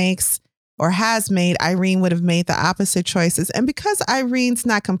Claire makes or has made, Irene would have made the opposite choices. And because Irene's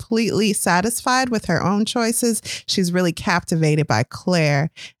not completely satisfied with her own choices, she's really captivated by Claire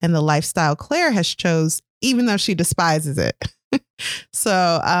and the lifestyle Claire has chose, even though she despises it.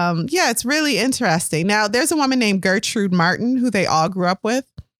 So, it's really interesting. Now, there's a woman named Gertrude Martin who they all grew up with.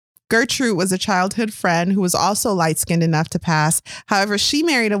 Gertrude was a childhood friend who was also light-skinned enough to pass. However, she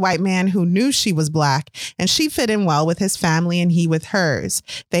married a white man who knew she was Black, and she fit in well with his family and he with hers.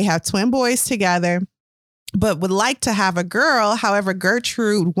 They have twin boys together, but would like to have a girl. However,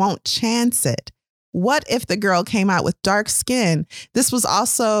 Gertrude won't chance it. What if the girl came out with dark skin? This was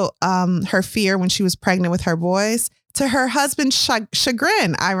also her fear when she was pregnant with her boys. To her husband's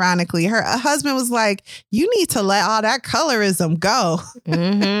chagrin, ironically, her husband was like, you need to let all that colorism go.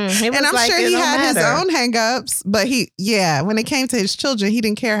 Mm-hmm. And I'm sure he had his own hangups, but when it came to his children, he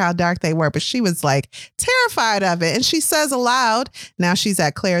didn't care how dark they were, but she was like terrified of it. And she says aloud, now she's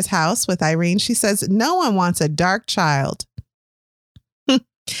at Claire's house with Irene. She says, no one wants a dark child.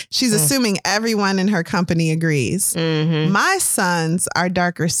 She's assuming everyone in her company agrees. Mm-hmm. My sons are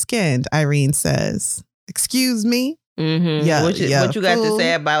darker skinned, Irene says. Excuse me? Mm-hmm. What you got to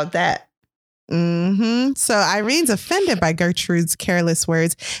say about that? Mm-hmm. So Irene's offended by Gertrude's careless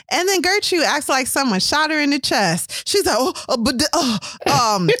words. And then Gertrude acts like someone shot her in the chest. She's like, and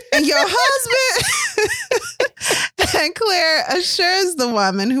your husband? And Claire assures the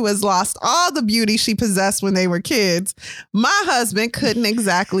woman who has lost all the beauty she possessed when they were kids, my husband couldn't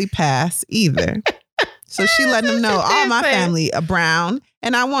exactly pass either. So she let him know all my family are brown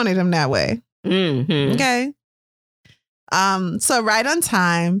and I wanted him that way. Mm-hmm. Okay. So right on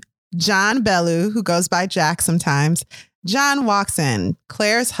time, John Bellew, who goes by Jack sometimes, John walks in.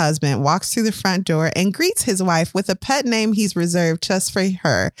 Claire's husband walks through the front door and greets his wife with a pet name he's reserved just for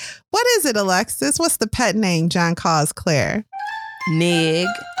her. What is it, Alexis? What's the pet name John calls Claire? Nig.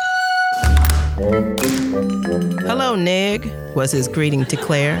 Hello, Nig, was his greeting to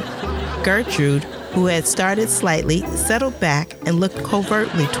Claire. Gertrude, who had started slightly, settled back and looked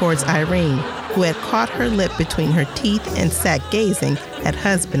covertly towards Irene, who had caught her lip between her teeth and sat gazing at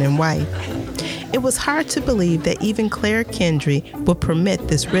husband and wife. It was hard to believe that even Claire Kendry would permit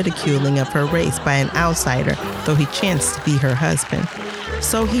this ridiculing of her race by an outsider, though he chanced to be her husband.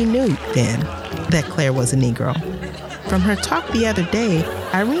 So he knew, then, that Claire was a Negro. From her talk the other day,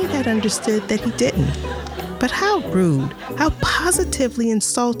 Irene had understood that he didn't. But how rude, how positively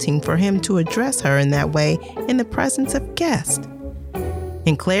insulting for him to address her in that way in the presence of guests.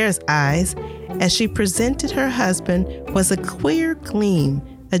 In Claire's eyes, as she presented her husband, was a queer gleam,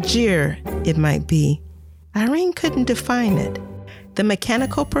 a jeer, it might be. Irene couldn't define it. The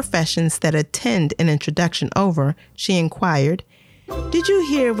mechanical professions that attend an introduction over, she inquired, "Did you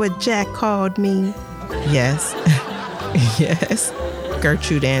hear what Jack called me?" "Yes." "Yes,"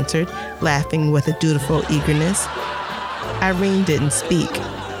 Gertrude answered, laughing with a dutiful eagerness. Irene didn't speak.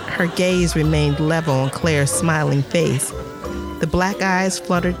 Her gaze remained level on Claire's smiling face. The black eyes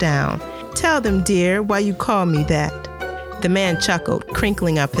fluttered down. "Tell them, dear, why you call me that." The man chuckled,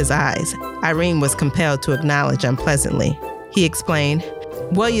 crinkling up his eyes. Irene was compelled to acknowledge unpleasantly. He explained,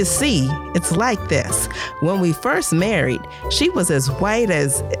 "Well, you see, it's like this. When we first married, she was as white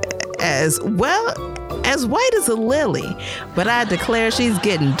as white as a lily, but I declare she's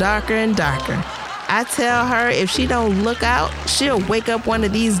getting darker and darker. I tell her if she don't look out, she'll wake up one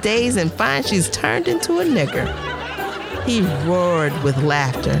of these days and find she's turned into a nigger." He roared with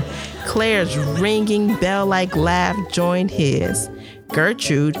laughter. Claire's ringing bell-like laugh joined his.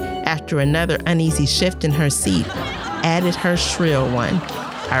 Gertrude, after another uneasy shift in her seat, added her shrill one.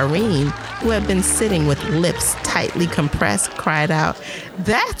 Irene, who had been sitting with lips tightly compressed, cried out,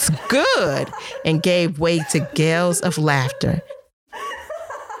 "That's good!" and gave way to gales of laughter.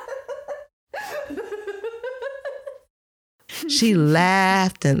 She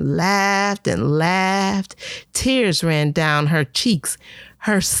laughed and laughed and laughed. Tears ran down her cheeks.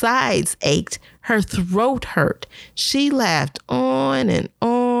 Her sides ached. Her throat hurt. She laughed on and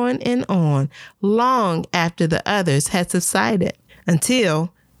on and on, long after the others had subsided,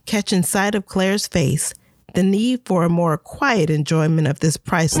 until, catching sight of Claire's face, the need for a more quiet enjoyment of this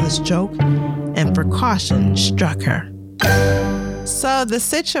priceless joke and for caution struck her. So the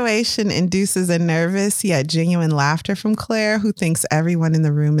situation induces a nervous yet genuine laughter from Claire, who thinks everyone in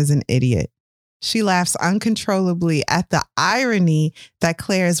the room is an idiot. She laughs uncontrollably at the irony that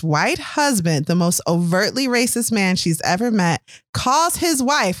Claire's white husband, the most overtly racist man she's ever met, calls his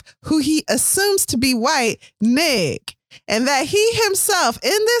wife, who he assumes to be white, Nig, and that he himself,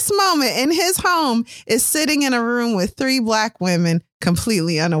 in this moment in his home, is sitting in a room with 3 black women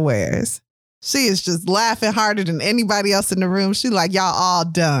completely unawares. She is just laughing harder than anybody else in the room. She like, y'all all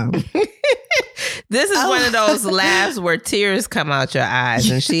dumb. This is one of those laughs where tears come out your eyes,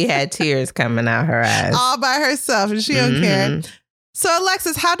 and she had tears coming out her eyes. All by herself, and she don't care. So,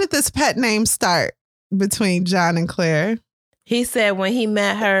 Alexis, how did this pet name start between John and Claire? He said when he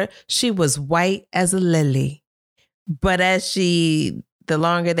met her, she was white as a lily. But as she the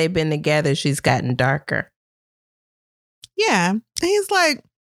longer they've been together, she's gotten darker. Yeah. And he's like,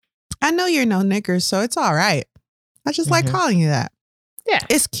 I know you're no knicker, so it's all right. I just like calling you that. Yeah.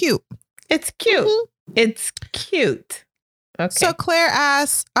 It's cute. It's cute. It's cute. Okay. So Claire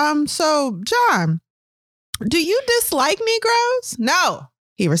asks, so John, do you dislike Negroes? No,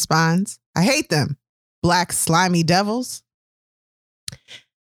 he responds. I hate them. Black slimy devils.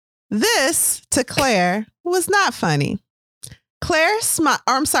 This, to Claire, was not funny.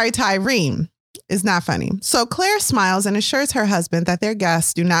 To Irene, is not funny. So Claire smiles and assures her husband that their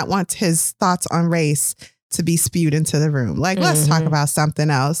guests do not want his thoughts on race to be spewed into the room. Like, let's talk about something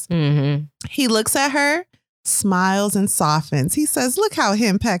else. He looks at her, smiles and softens. He says, look how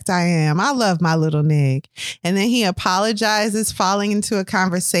henpecked I am. I love my little nig. And then he apologizes, falling into a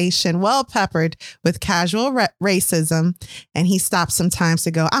conversation well peppered with casual racism. And he stops sometimes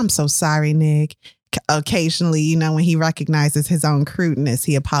to go, I'm so sorry, nig. Occasionally, when he recognizes his own crudeness,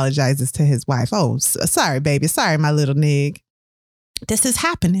 he apologizes to his wife. Oh, sorry, baby. Sorry, my little nig. This is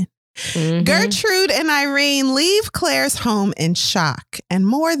happening. Gertrude and Irene leave Claire's home in shock and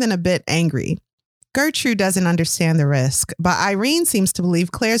more than a bit angry. Gertrude doesn't understand the risk, but Irene seems to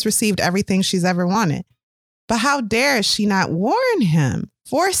believe Claire's received everything she's ever wanted. But how dare she not warn him,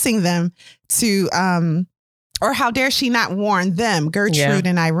 forcing them to, or how dare she not warn them, Gertrude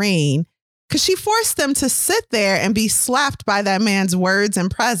and Irene, because she forced them to sit there and be slapped by that man's words and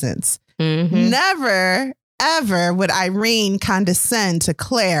presence. Never, ever would Irene condescend to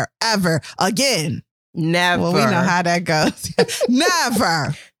Claire ever again. Never. Well, we know how that goes.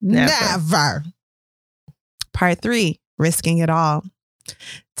 Never. Part 3, risking it all.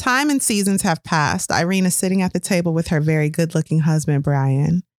 Time and seasons have passed. Irene is sitting at the table with her very good-looking husband,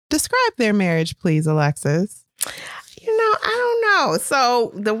 Brian. Describe their marriage, please, Alexis. I don't know.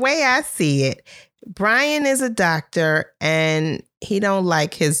 So the way I see it, Brian is a doctor and he don't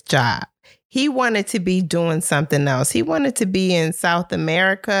like his job. He wanted to be doing something else. He wanted to be in South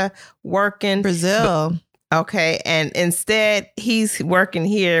America working. Brazil. Okay. And instead, he's working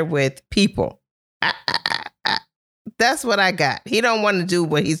here with people. That's what I got. He don't want to do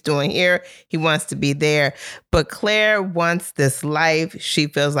what he's doing here. He wants to be there. But Claire wants this life. She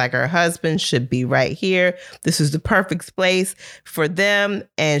feels like her husband should be right here. This is the perfect place for them.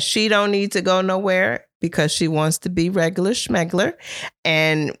 And she don't need to go nowhere because she wants to be regular schmegler.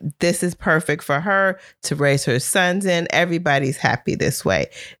 And this is perfect for her to raise her sons in. Everybody's happy this way.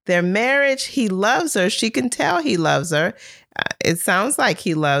 Their marriage, he loves her. She can tell he loves her. It sounds like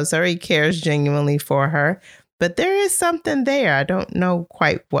he loves her. He cares genuinely for her. But there is something there. I don't know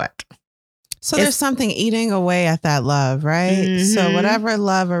quite what. So there's something eating away at that love, right? So whatever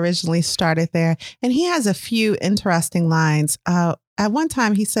love originally started there. And he has a few interesting lines. At one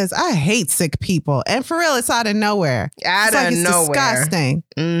time he says, I hate sick people. And for real, it's out of nowhere. Out of nowhere. Disgusting.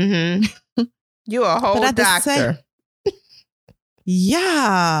 You a whole doctor.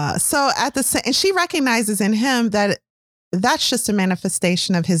 Yeah. So at the same, and she recognizes in him that that's just a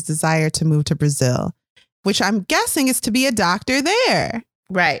manifestation of his desire to move to Brazil, which I'm guessing is to be a doctor there.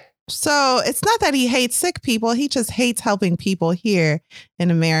 Right. So it's not that he hates sick people. He just hates helping people here in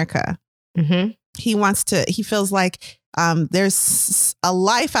America. He feels like there's a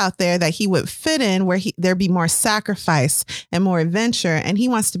life out there that he would fit in where there'd be more sacrifice and more adventure. And he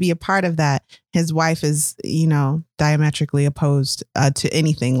wants to be a part of that. His wife is, diametrically opposed to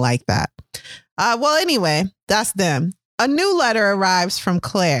anything like that. Well, anyway, that's them. A new letter arrives from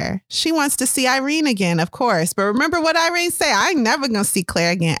Claire. She wants to see Irene again, of course. But remember what Irene said, I ain't never going to see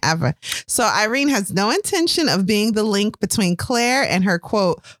Claire again, ever. So Irene has no intention of being the link between Claire and her,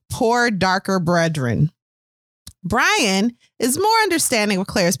 quote, poor, darker brethren. Brian is more understanding of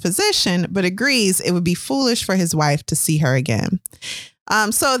Claire's position, but agrees it would be foolish for his wife to see her again.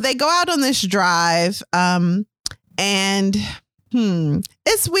 So they go out on this drive and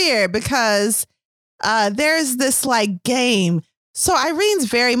it's weird because there's this game. So Irene's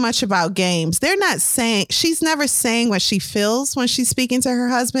very much about games. She's never saying what she feels when she's speaking to her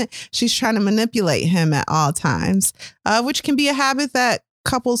husband. She's trying to manipulate him at all times, which can be a habit that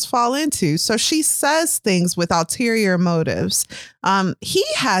couples fall into. So she says things with ulterior motives. He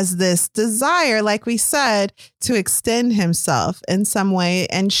has this desire, like we said, to extend himself in some way.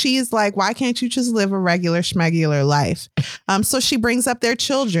 And she's like, why can't you just live a regular schmegular life? So she brings up their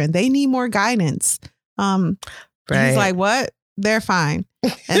children. They need more guidance. Right. He's like, what? They're fine.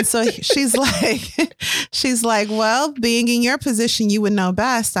 And so she's like, well, being in your position, you would know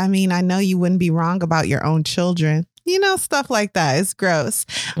best. I mean, I know you wouldn't be wrong about your own children. Stuff like that. It's gross.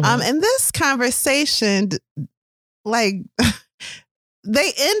 And this conversation,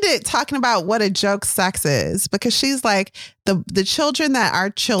 they ended talking about what a joke sex is, because she's like, the children that our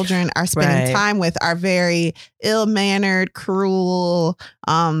children are spending time with are very ill-mannered, cruel.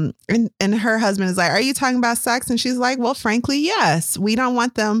 And her husband is like, are you talking about sex? And she's like, well, frankly, yes. We don't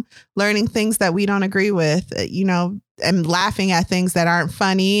want them learning things that we don't agree with, and laughing at things that aren't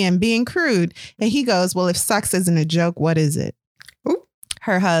funny and being crude. And he goes, well, if sex isn't a joke, what is it? Ooh.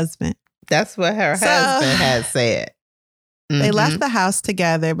 Her husband. That's what her husband had said. They left the house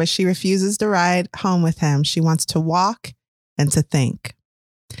together, but she refuses to ride home with him. She wants to walk and to think.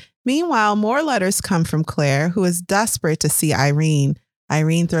 Meanwhile, more letters come from Claire, who is desperate to see Irene.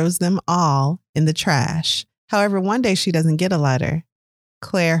 Irene throws them all in the trash. However, one day she doesn't get a letter.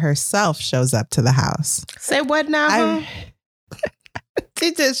 Claire herself shows up to the house. Say what now?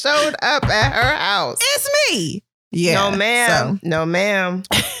 She just showed up at her house. It's me. Yeah. No, ma'am. No, ma'am.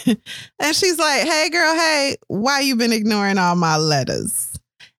 And she's like, hey, girl, hey, why you been ignoring all my letters?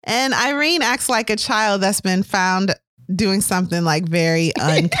 And Irene acts like a child that's been found doing something like very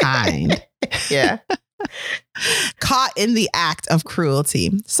unkind. Yeah. Caught in the act of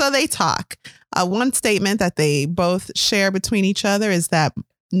cruelty. So they talk. One statement that they both share between each other is that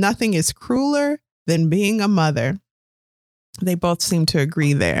nothing is crueler than being a mother. They both seem to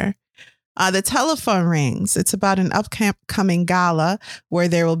agree there. The telephone rings. It's about an upcoming gala where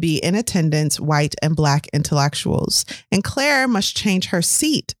there will be in attendance white and black intellectuals. And Claire must change her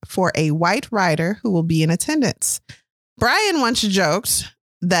seat for a white writer who will be in attendance. Brian once joked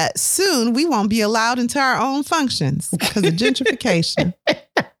that soon we won't be allowed into our own functions because of gentrification.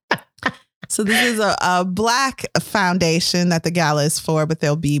 So this is a black foundation that the gala is for, but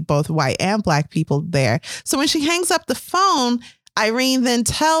there'll be both white and black people there. So when she hangs up the phone, Irene then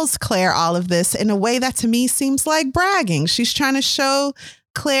tells Claire all of this in a way that to me seems like bragging. She's trying to show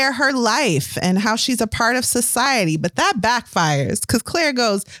Claire her life and how she's a part of society, but that backfires because Claire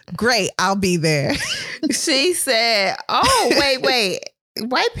goes, great, I'll be there. She said, oh, wait.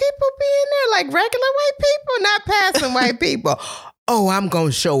 White people be in there like regular white people, not passing white people. Oh, I'm going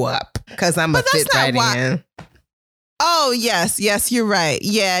to show up because I'm a fit right in. Oh, yes, you're right.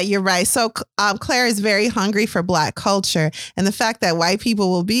 Yeah, you're right. So Claire is very hungry for black culture. And the fact that white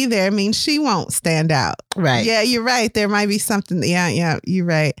people will be there means she won't stand out. Right. Yeah, you're right. There might be something. Yeah, you're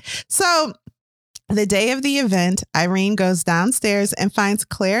right. So the day of the event, Irene goes downstairs and finds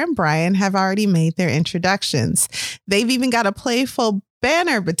Claire and Brian have already made their introductions. They've even got a playful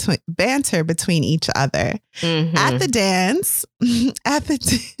banter between each other. Mm-hmm. At the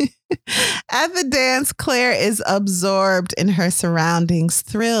dance, Claire is absorbed in her surroundings,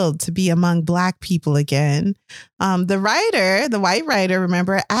 thrilled to be among black people again. The white writer,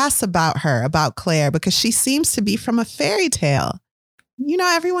 remember, asks about Claire because she seems to be from a fairy tale.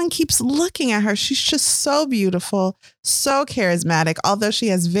 Everyone keeps looking at her. She's just so beautiful, so charismatic, although she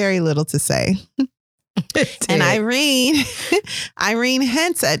has very little to say. And Irene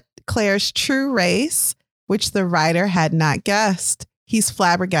hints at Claire's true race, which the writer had not guessed. He's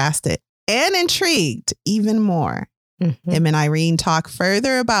flabbergasted and intrigued even more. Mm-hmm. Him and Irene talk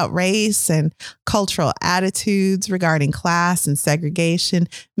further about race and cultural attitudes regarding class and segregation.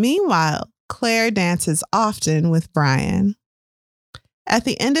 Meanwhile, Claire dances often with Brian. At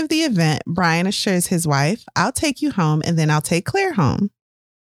the end of the event, Brian assures his wife, I'll take you home and then I'll take Claire home.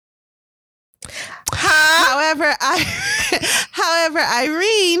 However,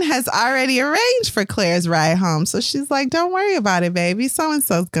 Irene has already arranged for Claire's ride home. So she's like, don't worry about it, baby.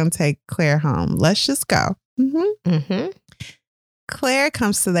 So-and-so's going to take Claire home. Let's just go. Mm-hmm. Mm-hmm. Claire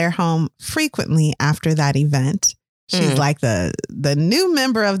comes to their home frequently after that event. She's like the new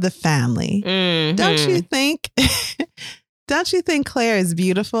member of the family. Mm-hmm. Don't you think Claire is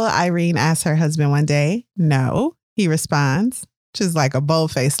beautiful? Irene asks her husband one day. No, he responds. Which is like a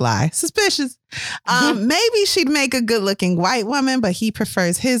bold-faced lie. Suspicious. Maybe she'd make a good-looking white woman, but he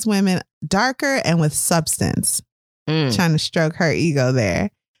prefers his women darker and with substance. Trying to stroke her ego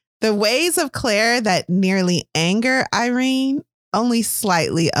there. The ways of Claire that nearly anger Irene only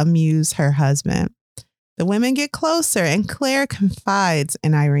slightly amuse her husband. The women get closer and Claire confides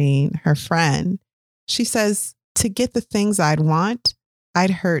in Irene, her friend. She says, to get the things I'd want,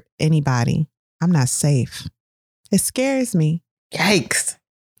 I'd hurt anybody. I'm not safe. It scares me. Yikes.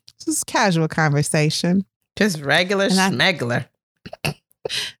 Just casual conversation. Just regular schmegler.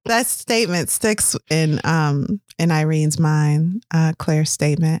 That statement sticks in Irene's mind, Claire's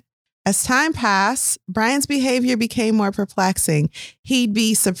statement. As time passed, Brian's behavior became more perplexing. He'd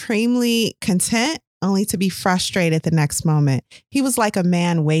be supremely content only to be frustrated the next moment. He was like a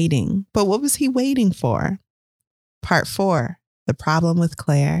man waiting. But what was he waiting for? Part 4, the problem with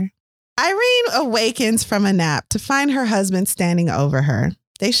Claire. Irene awakens from a nap to find her husband standing over her.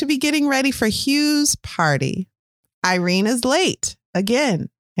 They should be getting ready for Hugh's party. Irene is late again,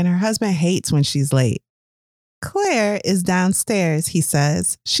 and her husband hates when she's late. Claire is downstairs, he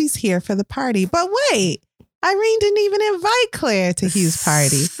says. She's here for the party. But wait, Irene didn't even invite Claire to Hugh's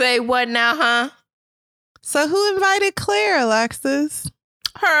party. Say what now, huh? So who invited Claire, Alexis?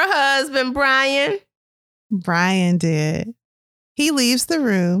 Her husband, Brian. Brian did. He leaves the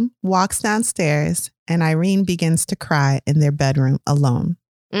room, walks downstairs, and Irene begins to cry in their bedroom alone.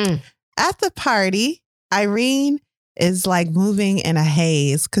 At the party, Irene is like moving in a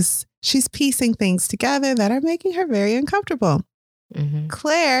haze because she's piecing things together that are making her very uncomfortable. Mm-hmm.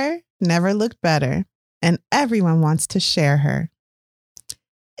 Claire never looked better, and everyone wants to share her.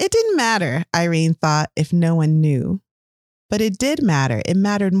 It didn't matter, Irene thought, if no one knew. But it did matter. It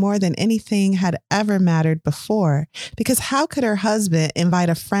mattered more than anything had ever mattered before. Because how could her husband invite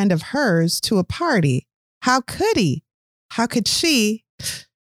a friend of hers to a party? How could he? How could she?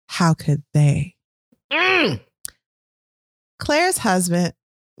 How could they? Claire's husband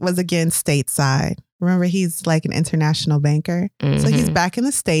was again stateside. Remember, he's like an international banker. So he's back in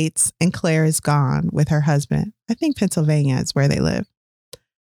the States and Claire is gone with her husband. I think Pennsylvania is where they live.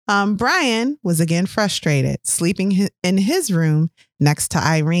 Brian was again frustrated, sleeping in his room next to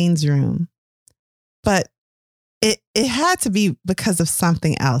Irene's room. But it had to be because of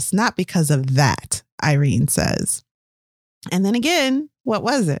something else, not because of that, Irene says. And then again, what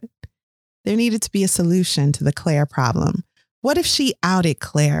was it? There needed to be a solution to the Claire problem. What if she outed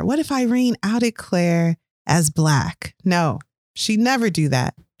Claire? What if Irene outed Claire as Black? No, she'd never do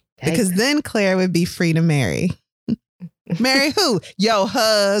that. Because then Claire would be free to marry. Marry who? Your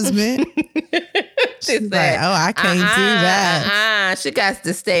husband. She's like, oh, I can't do that. She got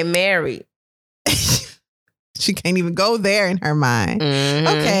to stay married. She can't even go there in her mind.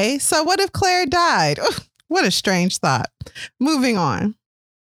 Okay, so what if Claire died? Oh, what a strange thought. Moving on.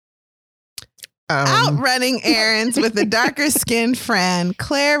 Out running errands with a darker skinned friend,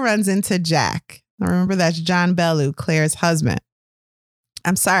 Claire runs into Jack. Remember, that's John Bellew, Claire's husband.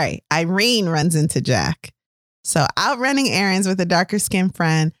 I'm sorry, Irene runs into Jack. So out running errands with a darker skinned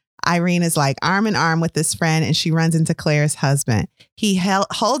friend, Irene is like arm in arm with this friend and she runs into Claire's husband. He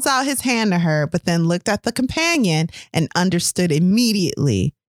holds out his hand to her, but then looked at the companion and understood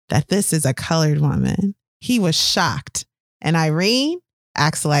immediately that this is a colored woman. He was shocked. And Irene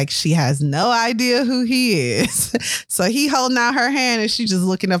acts like she has no idea who he is. So he holding out her hand and she just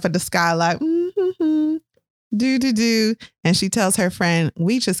looking up at the sky like, do. And she tells her friend,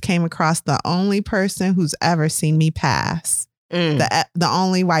 we just came across the only person who's ever seen me pass. The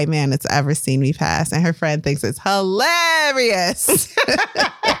only white man that's ever seen me pass. And her friend thinks it's hilarious.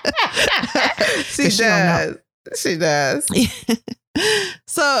 She does.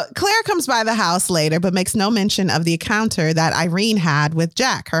 So Claire comes by the house later, but makes no mention of the encounter that Irene had with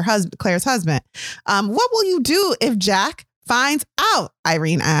Jack, her husband, Claire's husband. What will you do if Jack finds out?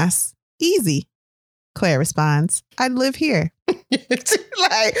 Irene asks. Easy. Claire responds, I'd live here.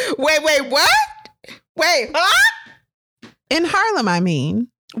 Like, wait, what? Wait, huh? In Harlem, I mean.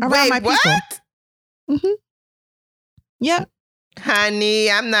 Around my people. What? Mm-hmm. Yep. Honey,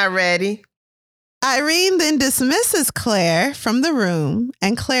 I'm not ready. Irene then dismisses Claire from the room,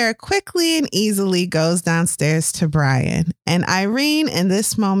 and Claire quickly and easily goes downstairs to Brian. And Irene, in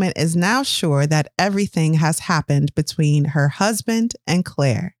this moment, is now sure that everything has happened between her husband and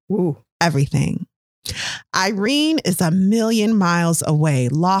Claire. Ooh. Everything. Irene is a million miles away,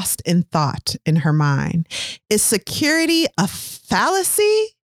 lost in thought in her mind. Is security a fallacy?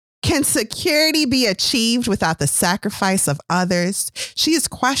 Can security be achieved without the sacrifice of others? She is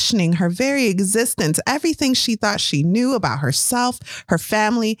questioning her very existence, everything she thought she knew about herself, her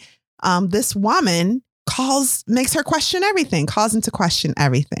family. This woman makes her question everything, calls into question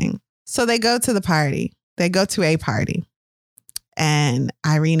everything. So they go to the party. They go to a party. And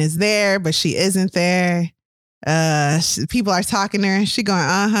Irene is there, but she isn't there. People are talking to her and she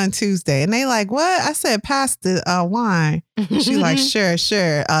going, Tuesday. And they like, what? I said, pass the wine. She's like, sure,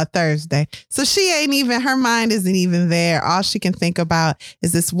 Thursday. So she ain't even, her mind isn't even there. All she can think about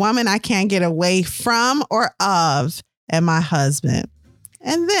is this woman I can't get away from or of and my husband.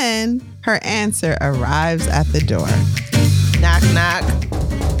 And then her answer arrives at the door. Knock, knock.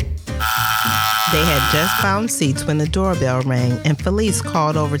 They had just found seats when the doorbell rang and Felice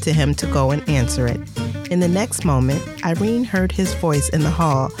called over to him to go and answer it. In the next moment, Irene heard his voice in the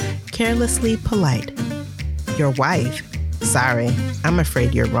hall, carelessly polite. Your wife? Sorry, I'm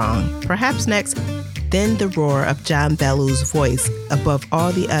afraid you're wrong. Perhaps next. Then the roar of John Bellew's voice above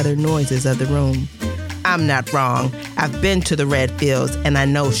all the other noises of the room. I'm not wrong. I've been to the Redfields, and I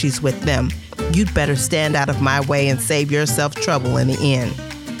know she's with them. You'd better stand out of my way and save yourself trouble in the end.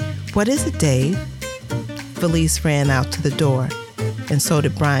 What is it, Dave? Felice ran out to the door, and so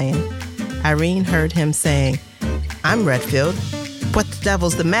did Brian. Irene heard him saying, I'm Redfield. What the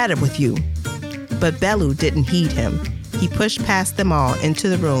devil's the matter with you? But Bellew didn't heed him. He pushed past them all into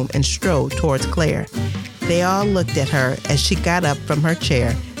the room and strode towards Claire. They all looked at her as she got up from her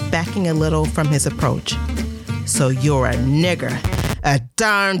chair, backing a little from his approach. So you're a nigger, a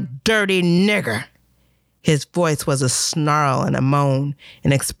darn dirty nigger. His voice was a snarl and a moan,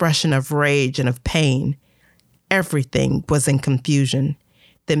 an expression of rage and of pain. Everything was in confusion.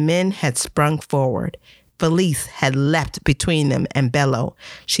 The men had sprung forward. Felice had leapt between them and Bellew.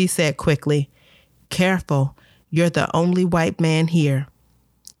 She said quickly, Careful, you're the only white man here.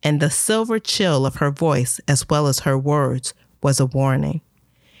 And the silver chill of her voice, as well as her words, was a warning.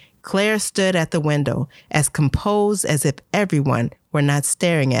 Claire stood at the window, as composed as if everyone were not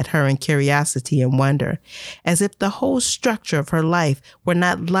staring at her in curiosity and wonder, as if the whole structure of her life were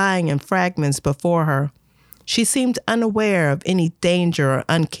not lying in fragments before her. She seemed unaware of any danger or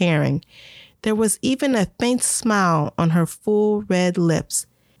uncaring. There was even a faint smile on her full red lips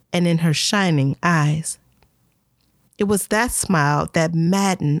and in her shining eyes. It was that smile that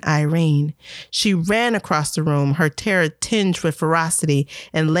maddened Irene. She ran across the room, her terror tinged with ferocity,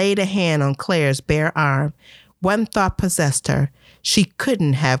 and laid a hand on Claire's bare arm. One thought possessed her. She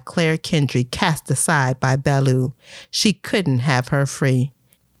couldn't have Claire Kendry cast aside by Bellew. She couldn't have her free.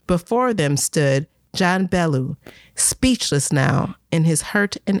 Before them stood John Bellew, speechless now in his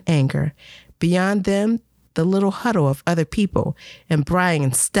hurt and anger. Beyond them, the little huddle of other people, and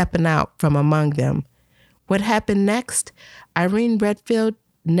Brian stepping out from among them. What happened next, Irene Redfield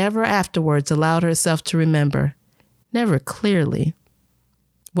never afterwards allowed herself to remember. Never clearly.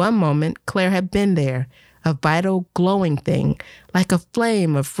 One moment, Claire had been there, a vital, glowing thing, like a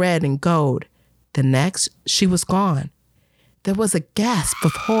flame of red and gold. The next, she was gone. There was a gasp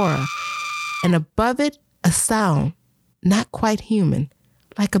of horror, and above it, a sound, not quite human,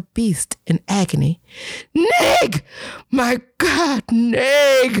 like a beast in agony. Nig! My God,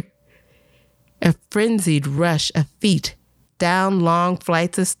 Nig! A frenzied rush of feet, down long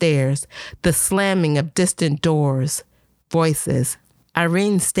flights of stairs, the slamming of distant doors, voices.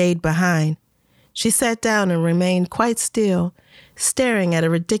 Irene stayed behind. She sat down and remained quite still, staring at a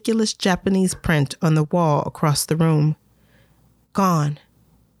ridiculous Japanese print on the wall across the room. Gone.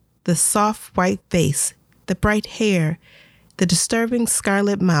 The soft white face, the bright hair, the disturbing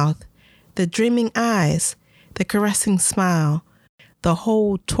scarlet mouth, the dreaming eyes, the caressing smile, the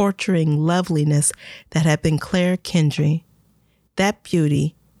whole torturing loveliness that had been Claire Kendry. That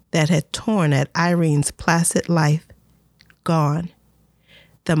beauty that had torn at Irene's placid life. Gone.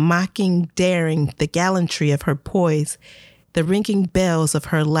 The mocking daring, the gallantry of her poise, the ringing bells of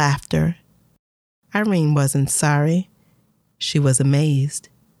her laughter. Irene wasn't sorry. She was amazed.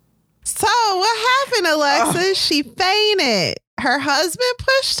 So what happened, Alexis? She fainted. Her husband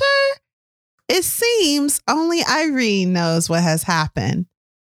pushed her? It seems only Irene knows what has happened,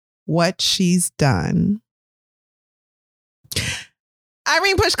 what she's done.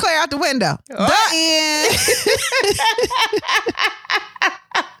 Irene pushed Claire out the window. The end.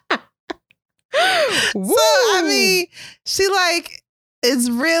 So, I mean, she is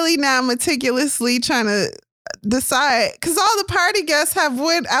really now meticulously trying to decide, because all the party guests have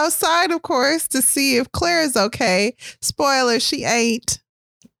went outside, of course, to see if Claire is okay. Spoiler, she ain't.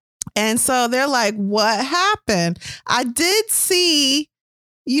 And so they're like, what happened? I did see,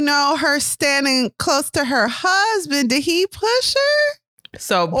 her standing close to her husband. Did he push her?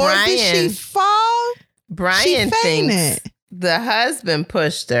 So Brian, or did she fall? Brian thinks the husband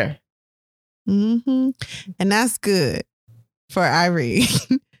pushed her. Mm-hmm. And that's good for Irene.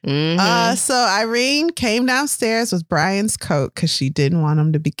 Mm-hmm. So Irene came downstairs with Brian's coat because she didn't want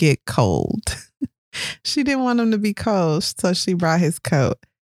him to get cold. She didn't want him to be cold, so she brought his coat.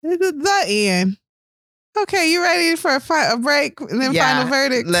 The end. Okay, you ready for a break and then final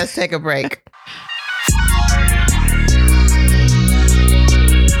verdict? Let's take a break.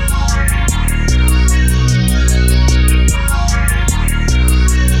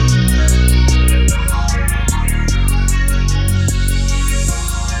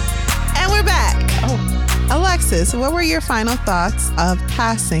 And we're back. Oh, Alexis, what were your final thoughts of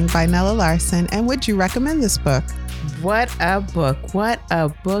Passing by Nella Larsen, and would you recommend this book? What a book. What a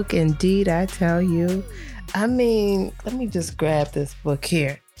book indeed, I tell you. I mean, let me just grab this book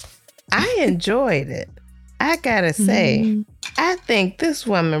here. I enjoyed it. I gotta say, I think this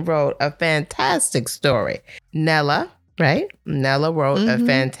woman wrote a fantastic story. Nella, right? Nella wrote a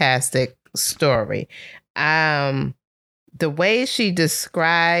fantastic story. the way she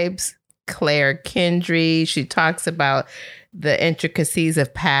describes Claire Kendry, she talks about the intricacies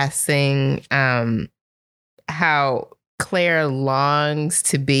of passing, how Claire longs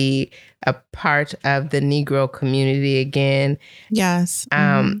to be a part of the Negro community again. Yes.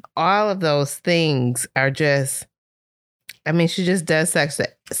 All of those things are just, I mean, she just does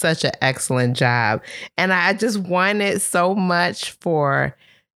such an excellent job. And I just wanted so much for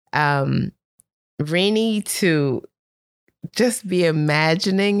Renee to just be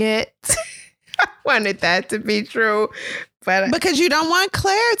imagining it. I wanted that to be true. But because you don't want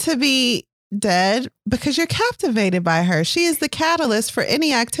Claire to be dead, because you're captivated by her. She is the catalyst for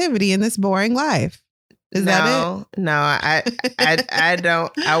any activity in this boring life. Is that it? No, I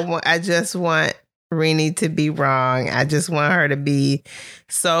don't. I just want Renee to be wrong. I just want her to be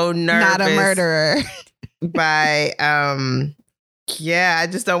so nervous. Not a murderer. by I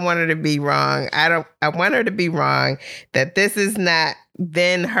just don't want her to be wrong. I want her to be wrong, that this is not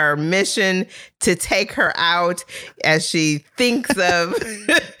then her mission to take her out, as she thinks of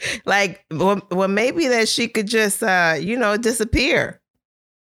like, well, maybe that she could just disappear.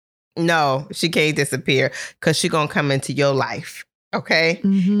 No, she can't disappear, because she's gonna come into your life. Okay.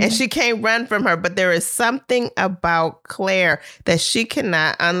 Mm-hmm. And she can't run from her, but there is something about Claire that she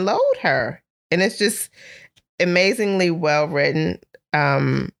cannot unload her. And it's just amazingly well written.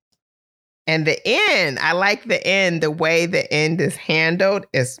 And the end, I like the end. The way the end is handled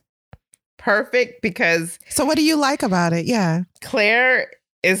is perfect, because... So what do you like about it? Yeah. Claire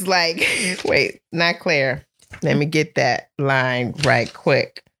is like, wait, not Claire. Let me get that line right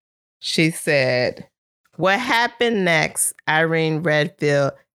quick. She said, what happened next, Irene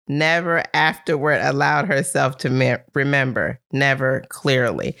Redfield never afterward allowed herself to remember, never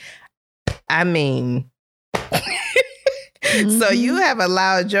clearly. I mean... So you have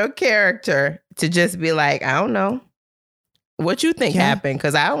allowed your character to just be like, I don't know what you think happened,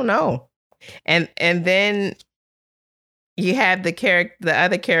 because I don't know. And then you have the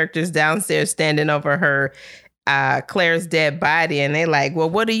other characters downstairs standing over her, Claire's dead body, and they're like, well,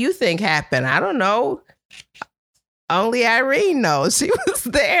 what do you think happened? I don't know. Only Irene knows. She was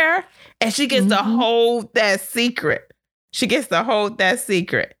there, and she gets to hold that secret. She gets to hold that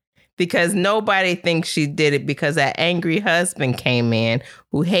secret. Because nobody thinks she did it, because that angry husband came in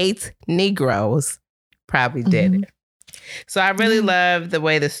who hates Negroes, probably did it. So I really love the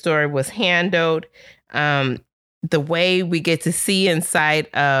way the story was handled. The way we get to see inside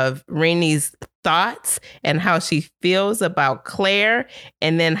of Renee's thoughts and how she feels about Claire.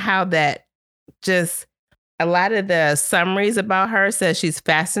 And then how that just, a lot of the summaries about her says she's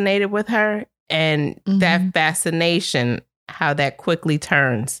fascinated with her. And that fascination, how that quickly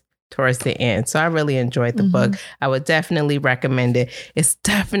turns towards the end. So I really enjoyed the book. I would definitely recommend it. It's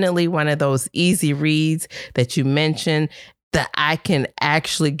definitely one of those easy reads that you mentioned that I can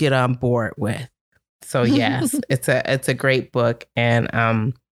actually get on board with. So yes, it's a great book, and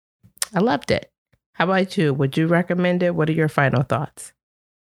I loved it. How about you? Would you recommend it? What are your final thoughts?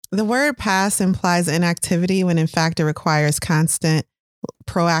 The word pass implies inactivity, when in fact it requires constant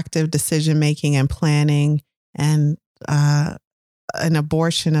proactive decision making and planning, and an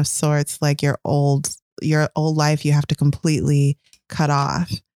abortion of sorts, like your old life you have to completely cut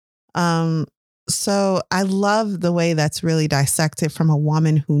off. So I love the way that's really dissected from a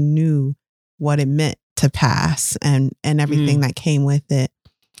woman who knew what it meant to pass and everything that came with it.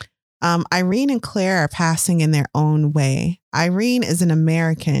 Irene and Claire are passing in their own way. Irene is an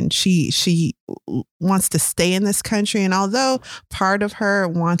American. She wants to stay in this country, and although part of her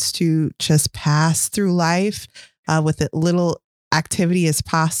wants to just pass through life with as little activity as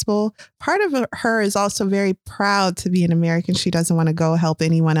possible, part of her is also very proud to be an American. She doesn't want to go help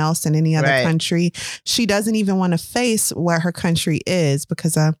anyone else in any other country. She doesn't even want to face where her country is,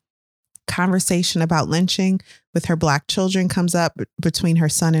 because a conversation about lynching with her Black children comes up between her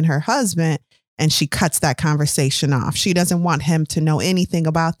son and her husband, and she cuts that conversation off. She doesn't want him to know anything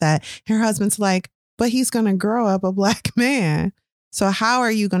about that. Her husband's like, but he's going to grow up a Black man. So how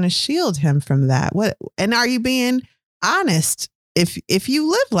are you going to shield him from that? And are you being honest? If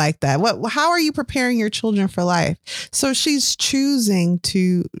you live like that, how are you preparing your children for life? So she's choosing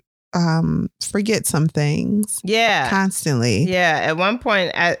to forget some things. Yeah. Constantly. Yeah. At one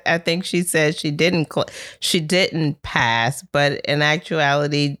point, I think she said she didn't pass, but in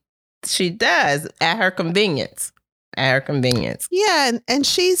actuality, she does at her convenience. Yeah. And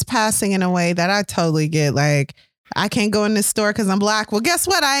she's passing in a way that I totally get. Like, I can't go in this store because I'm Black. Well, guess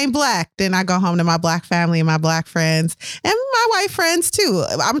what? I ain't Black. Then I go home to my Black family and my Black friends and my white friends too.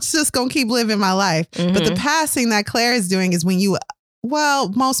 I'm just going to keep living my life. But the passing that Claire is doing is when you well,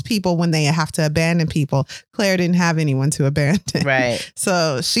 most people, when they have to abandon people, Claire didn't have anyone to abandon. Right.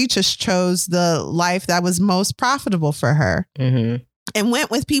 So she just chose the life that was most profitable for her and went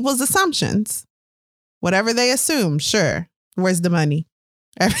with people's assumptions. Whatever they assumed, sure. Where's the money?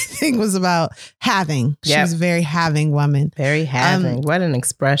 Everything was about having. She was a very having woman. Very having. What an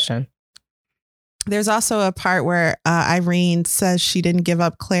expression. There's also a part where Irene says she didn't give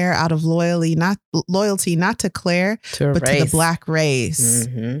up Claire out of loyalty, not to Claire, but to the Black race.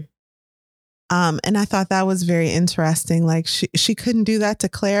 And I thought that was very interesting. Like she couldn't do that to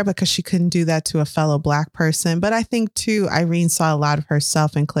Claire because she couldn't do that to a fellow Black person. But I think too, Irene saw a lot of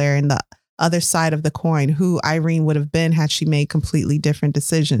herself in Claire in the other side of the coin, who Irene would have been had she made completely different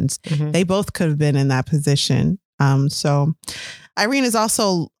decisions. They both could have been in that position. So Irene is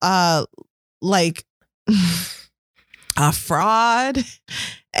also like a fraud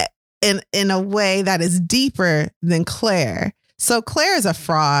in a way that is deeper than Claire. So Claire is a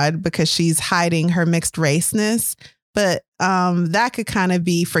fraud because she's hiding her mixed raceness, but that could kind of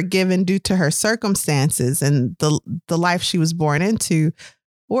be forgiven due to her circumstances and the life she was born into.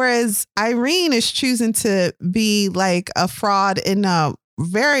 Whereas Irene is choosing to be like a fraud in a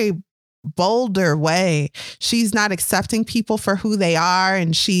very bolder way. She's not accepting people for who they are,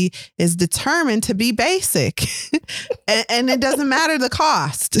 and she is determined to be basic. and it doesn't matter the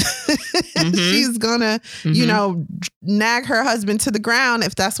cost. She's gonna, nag her husband to the ground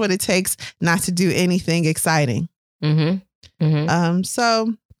if that's what it takes not to do anything exciting.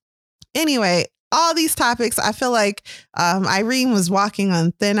 So anyway, all these topics, I feel like Irene was walking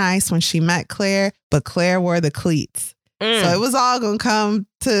on thin ice when she met Claire, but Claire wore the cleats. So it was all going to come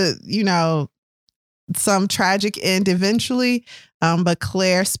to, some tragic end eventually. But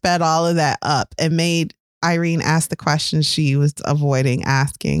Claire sped all of that up and made Irene ask the questions she was avoiding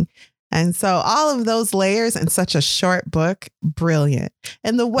asking. And so all of those layers in such a short book, brilliant.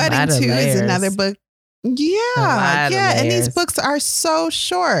 And The Wedding too is another book. Yeah. And these books are so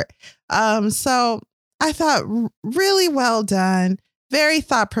short. So I thought really well done. Very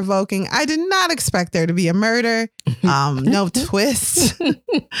thought-provoking. I did not expect there to be a murder. No twist.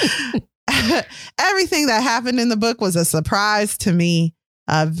 Everything that happened in the book was a surprise to me.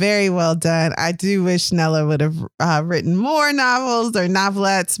 Very well done. I do wish Nella would have written more novels or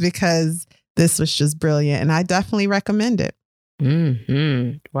novelettes because this was just brilliant. And I definitely recommend it.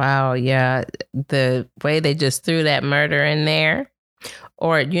 Wow. Yeah. The way they just threw that murder in there,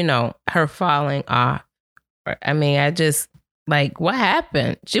 or, her falling off. I mean, I just... like, what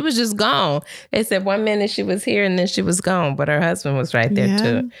happened? She was just gone. They said 1 minute she was here and then she was gone, but her husband was right there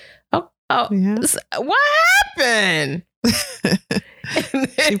too. What happened?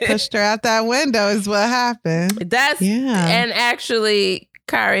 She pushed her out that window is what happened. And actually,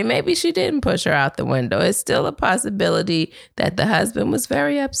 Kari, maybe she didn't push her out the window. It's still a possibility that the husband was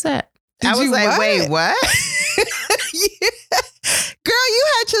very upset. I was like, wait, what? Girl, you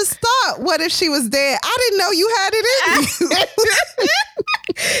had just thought, what if she was dead? I didn't know you had it in you.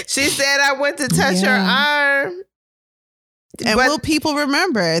 She said I went to touch her arm. And will people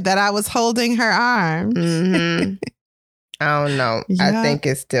remember that I was holding her arm? I don't know. I think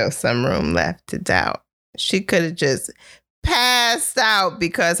it's still some room left to doubt. She could have just passed out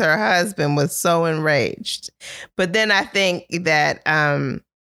because her husband was so enraged. But then I think that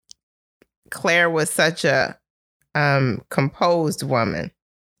Claire was such a composed woman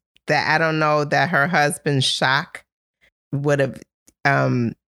that I don't know that her husband's shock would have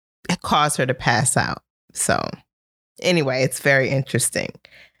caused her to pass out. So anyway, it's very interesting.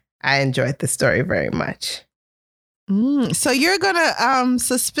 I enjoyed the story very much. So you're gonna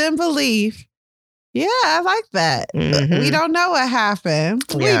suspend belief. Yeah, I like that. We don't know what happened.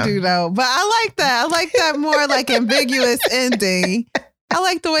 Yeah. We do know, but I like that. I like that more like ambiguous ending. I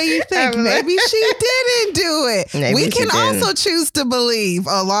like the way you think. Maybe she didn't do it. Maybe we can also choose to believe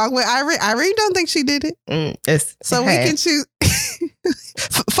along with Irene. Irene don't think she did it. We can choose.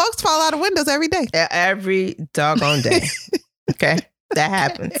 Folks fall out of windows every day. Every doggone day. Okay. That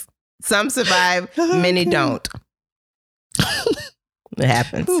happens. Some survive, many don't. It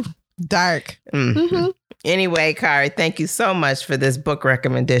happens. Ooh, dark. Anyway, Kari, thank you so much for this book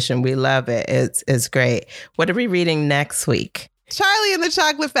recommendation. We love it. It's great. What are we reading next week? Charlie and the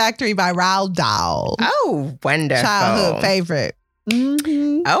Chocolate Factory by Roald Dahl. Oh, wonderful. Childhood favorite.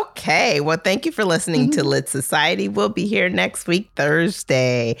 Okay. Well, thank you for listening to Lit Society. We'll be here next week,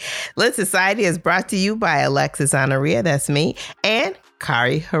 Thursday. Lit Society is brought to you by Alexis Honoria, that's me, and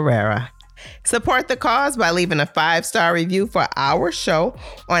Kari Herrera. Support the cause by leaving a 5-star review for our show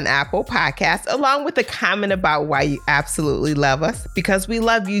on Apple Podcasts, along with a comment about why you absolutely love us, because we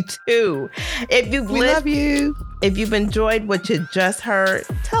love you too. We love you. If you've enjoyed what you just heard,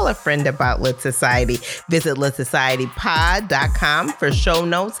 tell a friend about Lit Society. Visit LitSocietyPod.com for show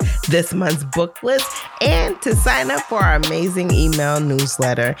notes, this month's book list, and to sign up for our amazing email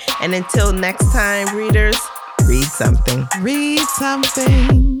newsletter. And until next time, readers, read something. Read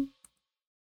something.